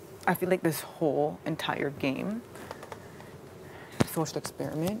about... I feel like this whole entire game, social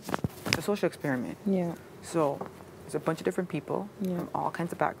experiment, it's a social experiment. Yeah. So there's a bunch of different people Yeah. from all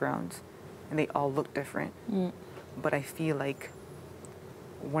kinds of backgrounds, and they all look different. Mm. But I feel like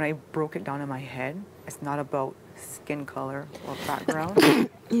when I broke it down in my head, it's not about skin color or background.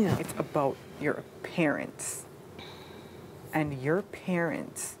 Yeah. It's about your parents. And your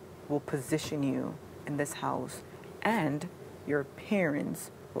parents will position you in this house, and your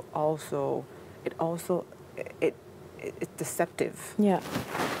parents will also, it's deceptive. Yeah.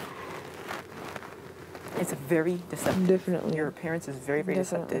 It's very deceptive. Definitely. Your parents is very, very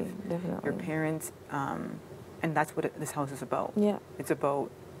deceptive. Definitely. Your parents, and that's what this house is about. Yeah. It's about,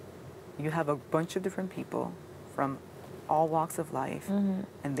 you have a bunch of different people from all walks of life, Mm-hmm.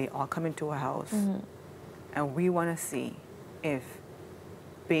 and they all come into a house, and we want to see if,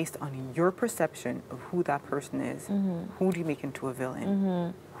 based on your perception of who that person is, who do you make into a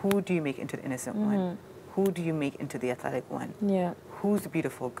villain? Who do you make into the innocent one? Who do you make into the athletic one? Yeah. Who's the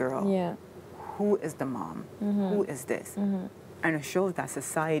beautiful girl? Yeah. Who is the mom? Who is this? And it shows that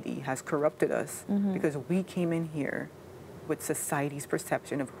society has corrupted us because we came in here with society's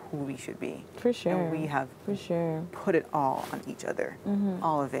perception of who we should be. For sure. And we have For sure. put it all on each other.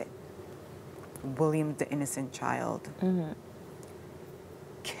 All of it. William, the innocent child.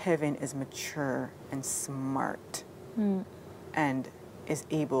 Kevin is mature and smart and is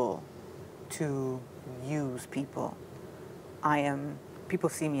able to use people. People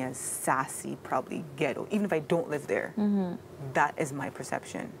see me as sassy, probably ghetto, even if I don't live there. That is my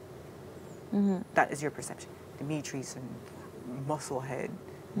perception. That is your perception. Dimitri's a musclehead,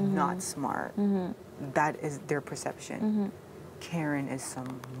 not smart. That is their perception. Karen is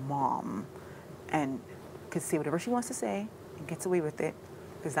some mom and could say whatever she wants to say and gets away with it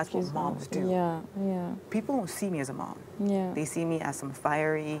because that's what moms do. Yeah, yeah. People don't see me as a mom. Yeah. They see me as some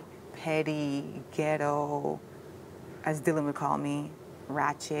fiery, petty, ghetto, as Dylan would call me,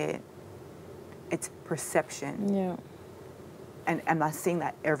 ratchet. It's perception. Yeah. And I'm not saying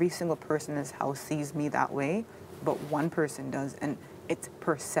that every single person in this house sees me that way, but one person does, and it's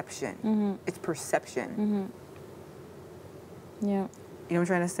perception. It's perception. Yeah. You know what I'm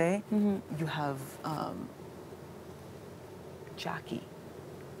trying to say? You have Jackie.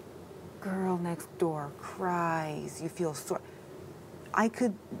 Girl next door cries. You feel sorry.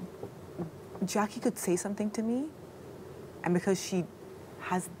 Jackie could say something to me, and because she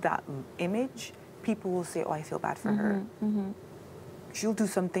has that image, people will say, oh, I feel bad for her. She'll do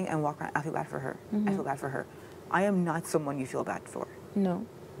something and walk around, I feel bad for her. I feel bad for her. I am not someone you feel bad for. No.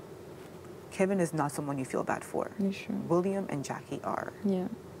 Kevin is not someone you feel bad for. You're sure. William and Jackie are. Yeah.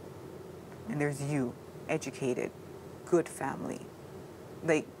 And there's you, educated, good family.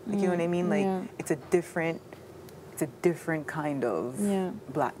 Like you know what I mean? Like yeah. it's a different kind of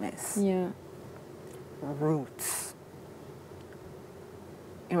blackness. Yeah. Roots.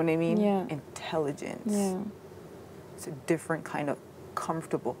 You know what I mean? Yeah. Intelligence. Yeah. It's a different kind of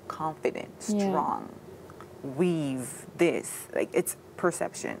comfortable, confident, Yeah. strong. Weave this. Like it's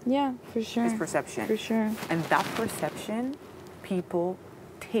perception. Yeah, for sure. It's perception. For sure. And that perception people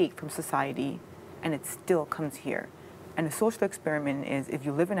take from society and it still comes here. And the social experiment is if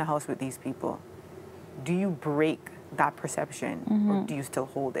you live in a house with these people, do you break that perception or do you still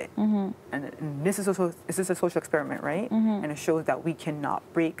hold it? And this is a social experiment, right? And it shows that we cannot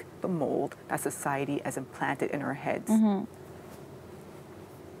break the mold that society has implanted in our heads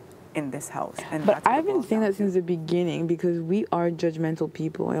in this house. And But that's what it I've been boils saying down that since the beginning because we are judgmental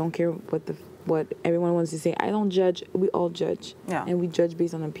people. I don't care what everyone wants to say. I don't judge. We all judge. Yeah. And we judge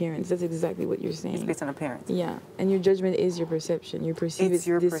based on appearance. That's exactly what you're saying. It's based on appearance. Yeah. And your judgment is your perception. You perceive It's it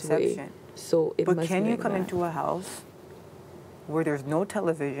your this perception. way. So it But must can be you like come that. into a house where there's no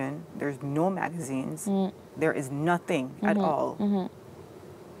television, there's no magazines, there is nothing at all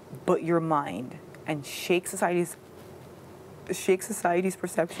but your mind, and shake society's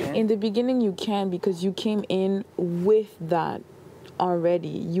perception. In the beginning, you can, because you came in with that already.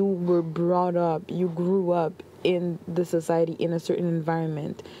 You were brought up, you grew up in the society, in a certain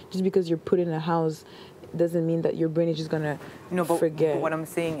environment. Just because you're put in a house doesn't mean that your brain is just gonna forget. But what I'm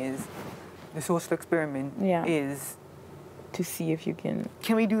saying is, the social experiment is to see if you can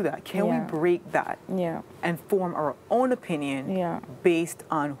we do that? Can we break that? And form our own opinion based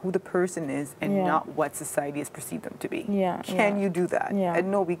on who the person is and not what society has perceived them to be? Can you do that?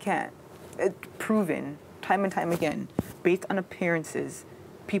 And no, we can't. It's proven time and time again. Based on appearances,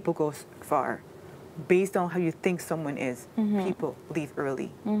 people go far. Based on how you think someone is, people leave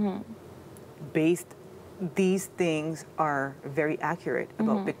early. These things are very accurate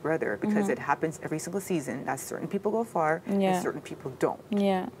about Big Brother, because it happens every single season that certain people go far and certain people don't.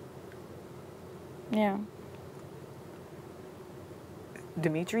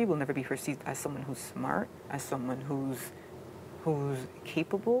 Dimitri will never be perceived as someone who's smart, as someone who's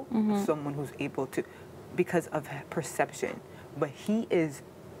capable, someone who's able to, because of perception. But he is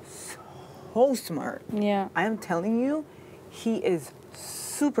so smart. I am telling you, he is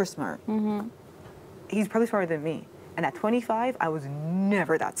super smart. He's probably smarter than me. And at 25, I was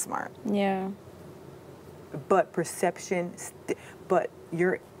never that smart. But perception, but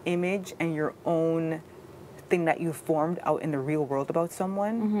your image and your own thing that you formed out in the real world about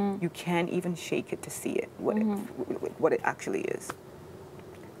someone, you can't even shake it to see it, what it actually is.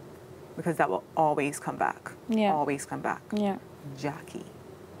 Because that will always come back. Always come back. Jackie,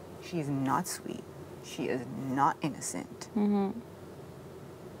 she is not sweet. She is not innocent.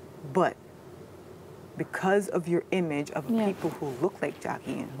 But because of your image of people who look like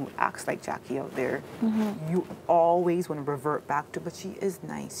Jackie and who acts like Jackie out there, you always want to revert back to, but she is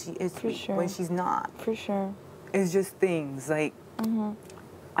nice, she is sweet, when she's not. It's just things like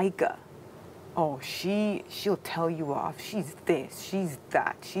Ika. Oh, she'll tell you off. She's this, she's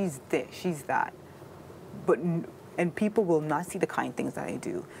that, she's this, she's that. And people will not see the kind things that I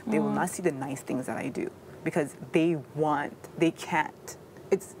do. They will not see the nice things that I do, because they can't.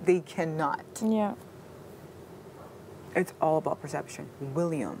 They cannot. It's all about perception.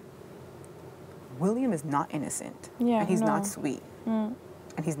 William is not innocent. And he's not sweet. And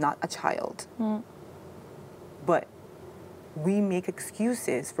he's not a child. But we make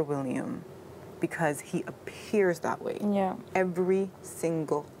excuses for William because he appears that way. Every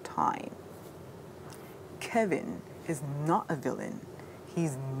single time. Kevin is not a villain.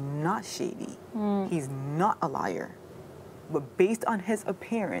 He's not shady. He's not a liar. But based on his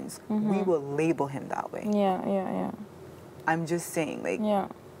appearance, we will label him that way. I'm just saying, like,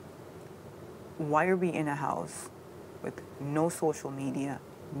 why are we in a house with no social media,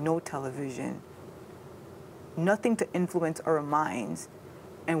 no television, nothing to influence our minds,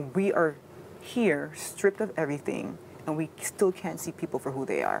 and we are here stripped of everything, and we still can't see people for who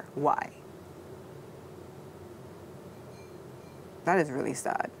they are? Why? That is really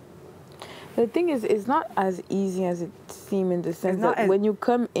sad. The thing is, it's not as easy as it seems, in the sense that when you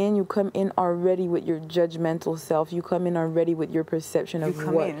come in already with your judgmental self. You come in already with your perception of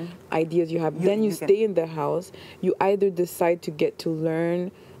what ideas you have. Then you stay in the house. You either decide to get to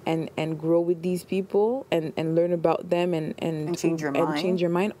learn and grow with these people and learn about them and change your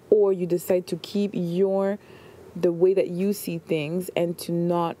mind, or you decide to keep the way that you see things and to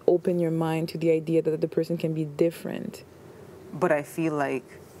not open your mind to the idea that the person can be different. But I feel like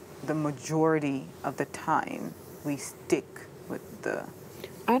the majority of the time we stick with the...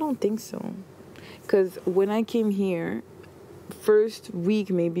 I don't think so. Because when I came here, first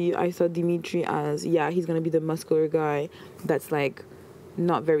week maybe, I saw Dimitri as, he's going to be the muscular guy that's like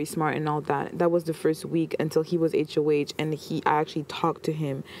not very smart and all that. That was the first week until he was HOH, and I actually talked to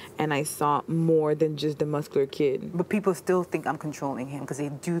him and I saw more than just the muscular kid. But people still think I'm controlling him because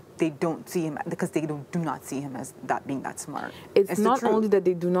they don't see him, because they do not see him as being that smart. It's not only that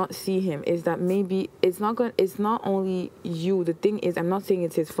they do not see him, is that maybe it's not only you. The thing is, I'm not saying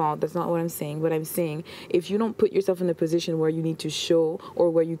it's his fault. That's not what I'm saying. What I'm saying, if you don't put yourself in a position where you need to show, or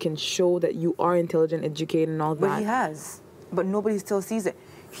where you can show that you are intelligent, educated and all that. But he has. But nobody still sees it.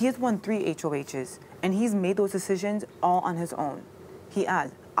 He has won 3 HOHs, and he's made those decisions all on his own. He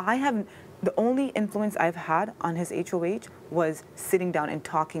has. the only influence I've had on his HOH was sitting down and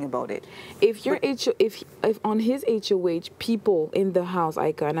talking about it. If your if on his HOH, people in the house,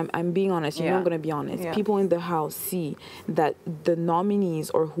 Ika, and I'm being honest, you know I'm gonna be honest. Yeah. People in the house see that the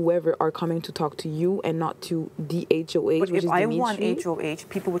nominees or whoever are coming to talk to you and not to the HOH, But which if is I Dimitri. won HOH,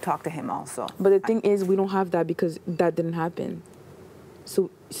 people would talk to him also. But the thing is, we don't have that because that didn't happen.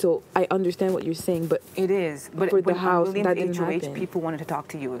 So I understand what you're saying, but It is. But for the when house, William's that didn't HOH, happen. people wanted to talk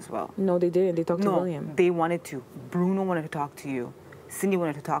to you as well. no, they didn't. They talked to No, William. they wanted to. Bruno wanted to talk to you. Cindy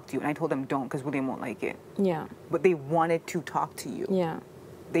wanted to talk to you. And I told them don't because William won't like it. Yeah, But they wanted to talk to you. yeah.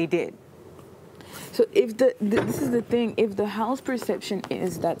 They did. So if this is the thing, if the house perception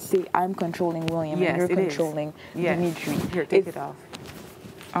is that, say, I'm controlling William Yes, and you're it is. controlling Yes. Dimitri, Here, take if- it off.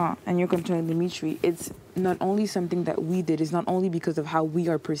 and you're controlling Dimitri, it's not only something that we did, it's not only because of how we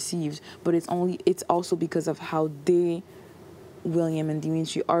are perceived, but it's also because of how William and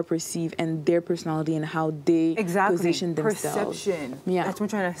Dimitri are perceived and their personality and how they position themselves. Perception. Yeah. That's what I'm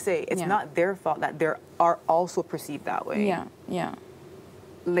trying to say. It's Yeah. not their fault that they are also perceived that way. Yeah, yeah.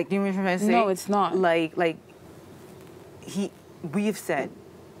 Like, you know what I'm trying to say? No, it's not. Like we've said,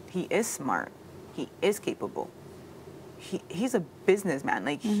 he is smart. He is capable. He's a businessman.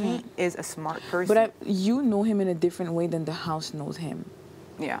 Like, he is a smart person. But you know him in a different way than the house knows him.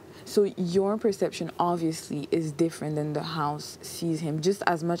 yeah. So your perception obviously is different than the house sees him. Just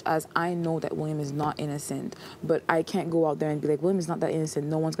as much as I know that William is not innocent, but I can't go out there and be like, William is not that innocent.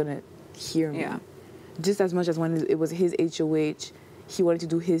 No one's gonna hear me. Yeah. Just as much as when it was his HOH, he wanted to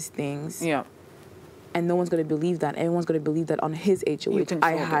do his things. Yeah. And no one's gonna believe that. Everyone's gonna believe that on his HOH, I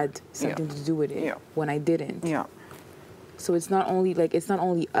controlled had it. something to do with it Yeah. when I didn't. Yeah. So it's not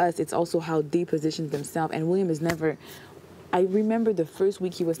only us, it's also how they position themselves. And William is never. I remember the first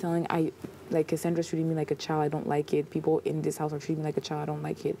week he was telling Cassandra's treating me like a child. I don't like it. People in this house are treating me like a child. I don't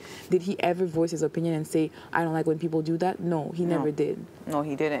like it. Did he ever voice his opinion and say, I don't like when people do that? No, he never did. No,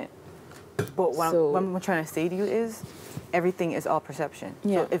 he didn't. But what I'm trying to say to you is, everything is all perception.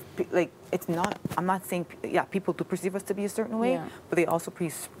 Yeah. So it's not. I'm not saying. Yeah, people do perceive us to be a certain way, Yeah. but they also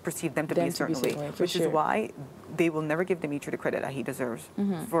perceive them to be a certain way, for which sure. is why they will never give Dimitri the credit that he deserves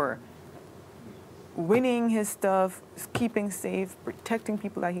Mm-hmm. for winning his stuff, keeping safe, protecting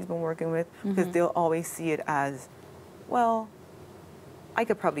people that he's been working with, because Mm-hmm. they'll always see it as, well,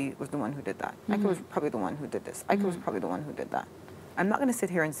 Ika probably was the one who did that. Mm-hmm. Ika was probably the one who did this. Ika was probably the one who did that. I'm not going to sit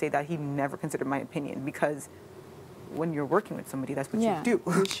here and say that he never considered my opinion, because when you're working with somebody, that's what Yeah, you do.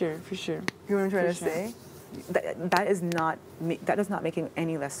 for sure, for sure. You know what I'm trying to For sure. say? That does not make him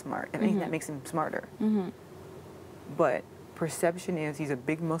any less smart. If anything, that makes him smarter. But perception is he's a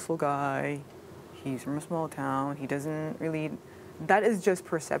big muscle guy. He's from a small town. He doesn't really. That is just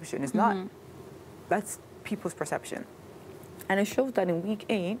perception. It's not. That's people's perception, and it shows that in week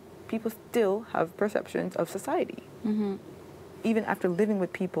 8, people still have perceptions of society. Even after living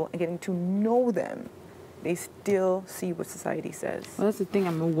with people and getting to know them, they still see what society says. Well, that's the thing.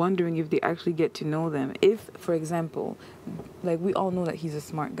 I'm wondering if they actually get to know them. If, for example, like we all know that he's a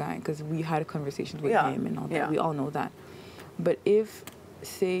smart guy because we had conversations with him and all that. Yeah. We all know that. But if,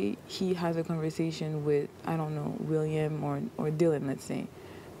 say, he has a conversation with, I don't know, William or Dylan, let's say,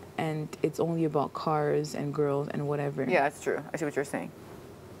 and it's only about cars and girls and whatever. Yeah, that's true. I see what you're saying.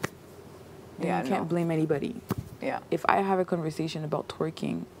 then Yeah, you can't no. blame anybody. Yeah, If I have a conversation about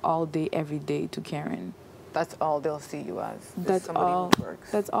twerking all day, every day to Karen, that's all they'll see you as. Is that's somebody all. who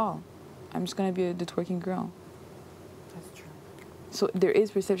works. That's all. I'm just gonna be the twerking girl. That's true. So there is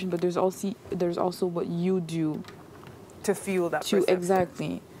perception, but there's also what you do To fuel that to perception.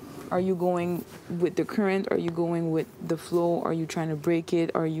 exactly. Are you going with the current? Are you going with the flow? Are you trying to break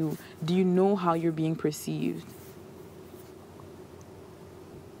it? Do you know how you're being perceived?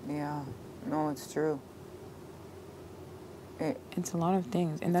 Yeah, no, it's true. It's a lot of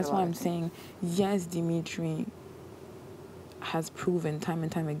things. And It's that's a why lot I'm of saying, yes, Dimitri has proven time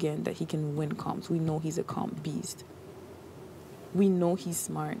and time again that he can win comps. We know he's a comp beast. We know he's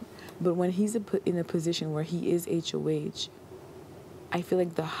smart. But when he's in a position where he is HOH, I feel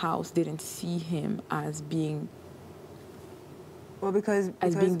like the house didn't see him as being Well, because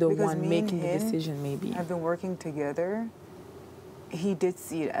being the because one me making and the him decision, maybe. have been working together. He did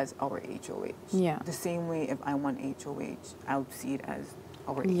see it as our HOH. Yeah. The same way if I want HOH, I would see it as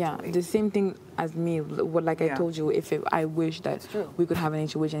our Yeah, HOH. the same thing as me. Like I Yeah. told you, I wish that That's true. we could have an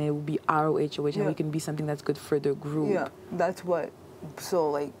HOH and it would be our HOH and Yeah. we can be something that's good for the group. Yeah, that's what. So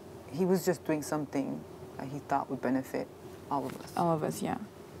like, he was just doing something that he thought would benefit all of us. All of us, yeah.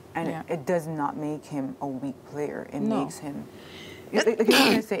 And Yeah. it does not make him a weak player. It No. makes him. Like, you know what I'm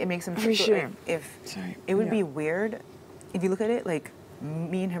gonna say? It makes him. For so sure. If Sorry. it would Yeah. be weird if you look at it like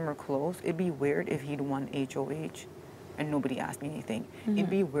me and him are close. It'd be weird if he'd won HOH and nobody asked me anything. It'd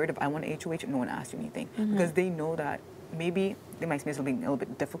be weird if I won HOH and no one asked you anything. Because they know that maybe they might make something a little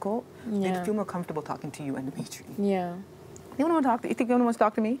bit difficult. Yeah. They'd feel more comfortable talking to you and Dimitri. Yeah. You want to talk to? You think anyone wants to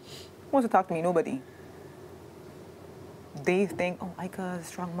talk to me? Who wants to talk to me? Nobody. They think, oh, Ika has a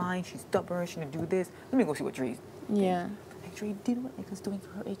strong mind. She's stubborn. She can do this. Let me go see what Dre's. Yeah. Like, Dre, do you know what Ika's doing for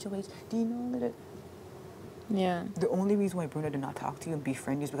her HOH? Do you know that? Yeah. The only reason why Bruno did not talk to you and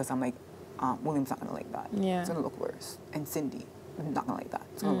befriend you is because I'm like, William's not gonna like that. Yeah. It's gonna look worse. And Cindy, not gonna like that.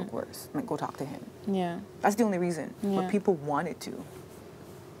 It's gonna look worse. I'm like, go talk to him. Yeah. That's the only reason. Yeah. But people wanted to.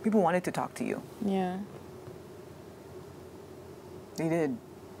 People wanted to talk to you. Yeah. They did.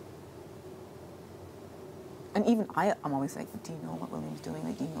 And even I'm always like, do you know what William's doing?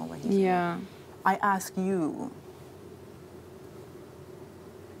 Like, do you know what he's doing? Yeah. I ask you.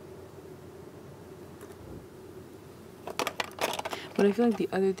 But I feel like the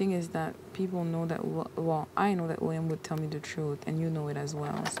other thing is that people know that, well, I know that William would tell me the truth, and you know it as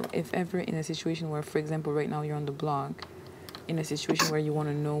well. So if ever in a situation where, for example, right now you're on the blog, in a situation where you want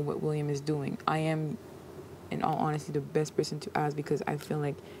to know what William is doing, I am, in all honesty, the best person to ask, because I feel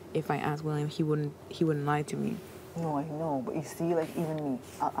like if I ask William, he wouldn't lie to me. No, I know. But you see, like, even me,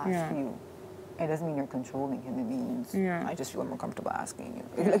 I'll ask you. It doesn't mean you're controlling him. It means I just feel more comfortable asking you.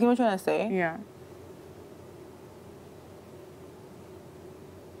 Like, you know what I'm trying to say? Yeah.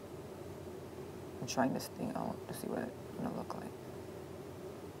 I'm trying this thing out to see what it's gonna look like.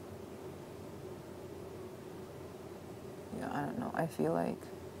 Yeah, I don't know. I feel like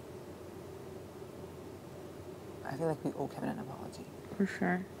we owe Kevin an apology. For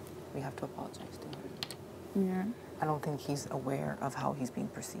sure. We have to apologize to him. Yeah. I don't think he's aware of how he's being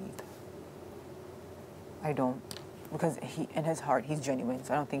perceived. I don't. Because in his heart, he's genuine,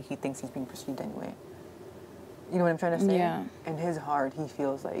 so I don't think he thinks he's being perceived anyway. You know what I'm trying to say? Yeah. In his heart, he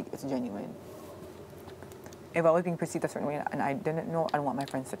feels like it's genuine. If I was being perceived a certain way and I didn't know, I don't want my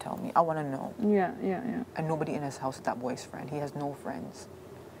friends to tell me. I want to know. Yeah. And nobody in his house is that boy's friend. He has no friends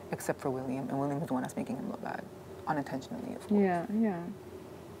except for William, and William is the one that's making him look bad. Unintentionally, of course. Yeah.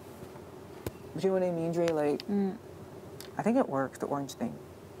 But you know what I mean, Dre? Like, I think it works, the orange thing.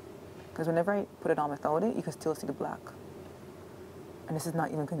 Because whenever I put it on without it, you can still see the black. And this is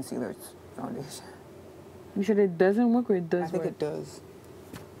not even concealer, it's foundation. You said it doesn't work, or it does work? I think it does.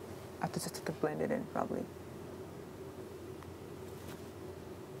 I have to just have to blend it in, probably.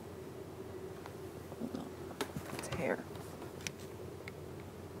 No, it's hair.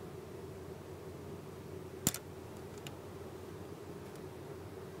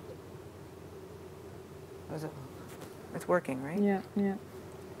 It's working, right? Yeah.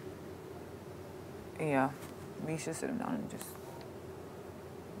 Yeah. We should sit him down and just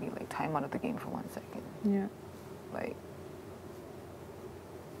be like, time out of the game for 1 second. Yeah. Like,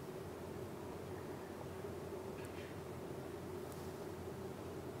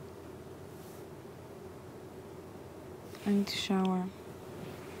 I need to shower.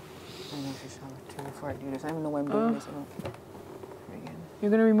 I need to shower too before I do this. I don't even know why I'm doing this. I don't care. Again. You're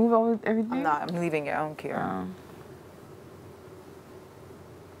gonna remove everything? I'm not. I'm leaving it. I don't care.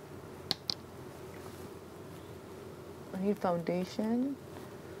 I need foundation.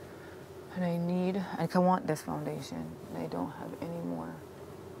 And I want this foundation. And I don't have any more.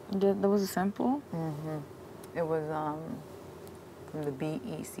 That was a sample? It was from the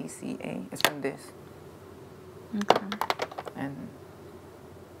BECCA. It's from this. Okay. And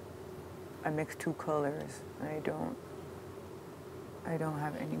I mixed 2 colors, and I don't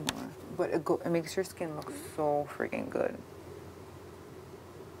have any more. But it makes your skin look so freaking good.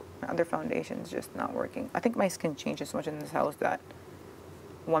 My other foundation's just not working. I think my skin changes so much in this house that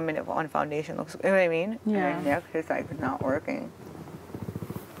 1 minute on foundation looks, you know what I mean? Yeah. And my neck is like not working.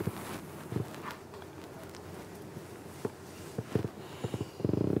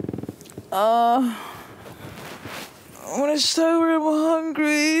 I want to shower. I'm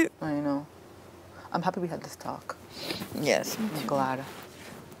hungry. I know. I'm happy we had this talk. Yes. I'm glad.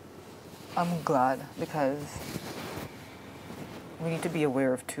 I'm glad because we need to be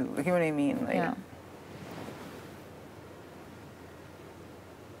aware of too. Like, you know what I mean? Like, Yeah.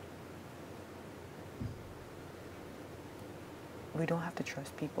 we don't have to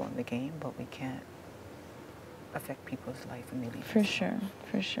trust people in the game, but we can't affect people's life when they leave. For sure.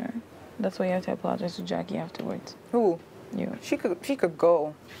 That's why you have to apologize to Jackie afterwards. Who? You. She could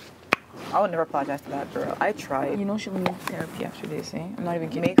go. I would never apologize to that girl. I tried. You know she'll need therapy after this, eh? I'm not even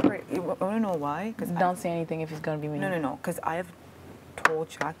kidding. Make her. You want to know why? Because Don't say anything if it's gonna be me. No. Because I have told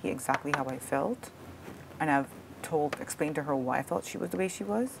Jackie exactly how I felt, and I've explained to her why I felt she was the way she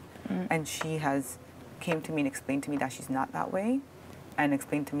was, and she has came to me and explained to me that she's not that way, and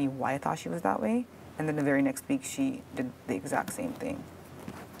explained to me why I thought she was that way. And then the very next week, she did the exact same thing.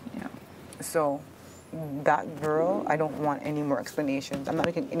 Yeah. So that girl, I don't want any more explanations. I'm not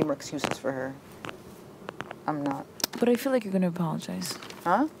making any more excuses for her. I'm not. But I feel like you're gonna apologize.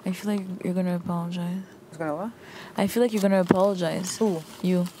 Huh? I feel like you're gonna apologize. Who's gonna what? I feel like you're gonna apologize. Who?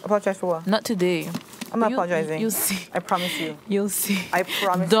 You. Apologize for what? Not today. I'm not apologizing. You'll see. I promise you. You'll see. I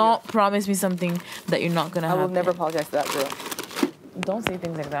promise Don't promise me something that you're not gonna you. I have. will never apologize to that girl. Don't say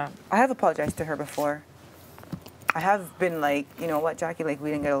things like that. I have apologized to her before. I have been like, you know what, Jackie, like,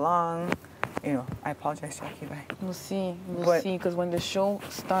 we didn't get along. You know, I apologize, Jackie, bye. We'll see. We'll But- see. Because when the show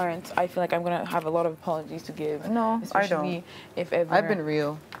starts, I feel like I'm gonna have a lot of apologies to give. No, I Especially don't. if ever I've been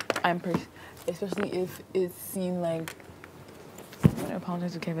real. especially if it seemed like I'm gonna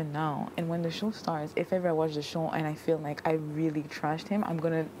apologize to Kevin now. And when the show starts, if ever I watch the show and I feel like I really trashed him, I'm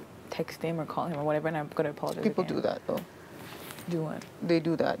gonna text him or call him or whatever, and I'm gonna apologize. People again. do that, though. Do what? They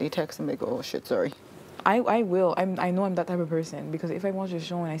do that. They text and they go, oh, shit, sorry. I will. I know I'm that type of person, because if I watch the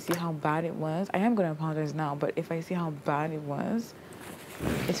show and I see how bad it was, I am gonna apologize now. But if I see how bad it was,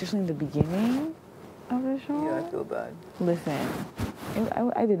 especially in the beginning of the show, Yeah, I feel bad. listen,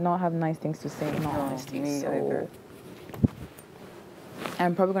 I did not have nice things to say, in all honesty. me So either.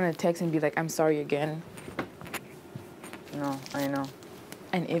 I'm probably gonna text and be like, I'm sorry again. No, I know.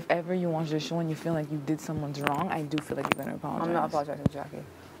 And if ever you watch the show and you feel like you did someone's wrong, I do feel like you're gonna apologize. I'm not apologizing to Jackie.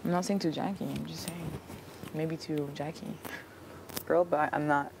 I'm not saying to Jackie. I'm just saying maybe to Jackie. Girl, but I'm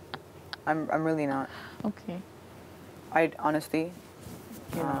not. I'm really not. Okay. I honestly,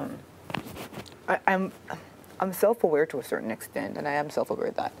 I'm self-aware to a certain extent, and I am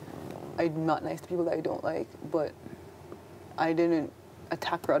self-aware that I'm not nice to people that I don't like, but I didn't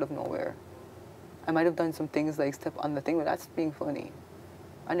attack her out of nowhere. I might have done some things like step on the thing, but that's being funny.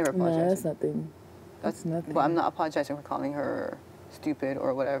 I never apologize. No, that's nothing. That's nothing. But I'm not apologizing for calling her stupid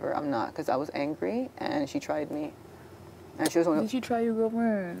or whatever. I'm not, because I was angry and she tried me. And she was Did you try your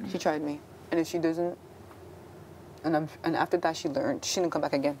girlfriend? She tried me, and if she doesn't, and after that she learned, she didn't come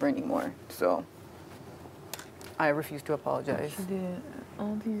back again for anymore. So I refuse to apologize. She did.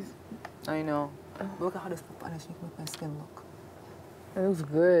 All these. I know. Look at how this Spanish make my skin look. It looks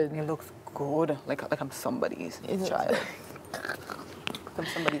good. It looks good, like I'm somebody's It child. I'm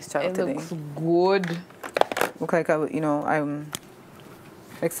somebody's child It today. looks good. Look like I'm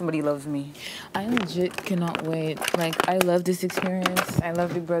like somebody loves me. I legit cannot wait. Like, I love this experience. I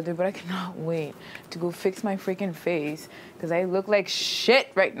love Big Brother, but I cannot wait to go fix my freaking face, because I look like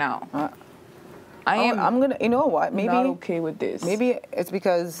shit right now. I'm gonna. You know what? Maybe not okay with this. Maybe it's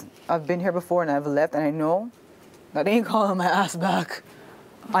because I've been here before and I've left, and I know that they ain't calling my ass back.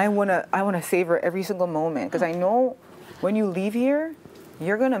 I wanna savor every single moment, because I know when you leave here,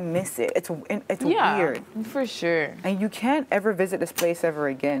 you're gonna miss it. It's weird. For sure. And you can't ever visit this place ever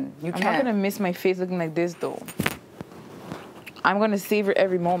again. You I'm can't. not gonna miss my face looking like this though. I'm gonna savor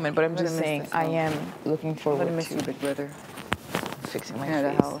every moment, but I'm gonna just miss saying this I moment. am looking I'm forward gonna miss to you, big brother. fixing my In the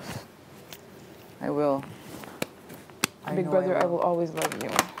face. house. I will. Big know Brother, I will. will always love you.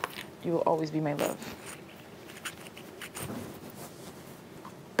 You will always be my love.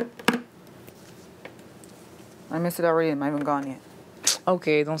 I missed it already and I haven't gone yet.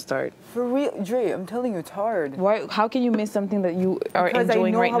 Okay, don't start. For real, Dre, I'm telling you, it's hard. Why? How can you miss something that you are Because I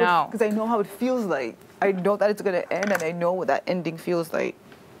enjoying know right how now? Because I know how it feels like. I know that it's gonna end, and I know what that ending feels like.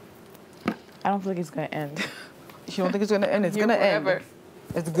 I don't feel like it's gonna end. You don't think it's gonna end? It's Here gonna forever. end.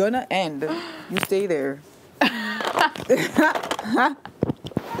 It's gonna end. You stay there.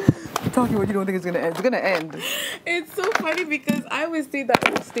 Talking what you don't think it's gonna end. It's gonna end. It's so funny because I always say that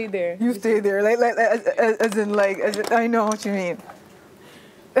I will stay there. You stay there, like as in I know what you mean.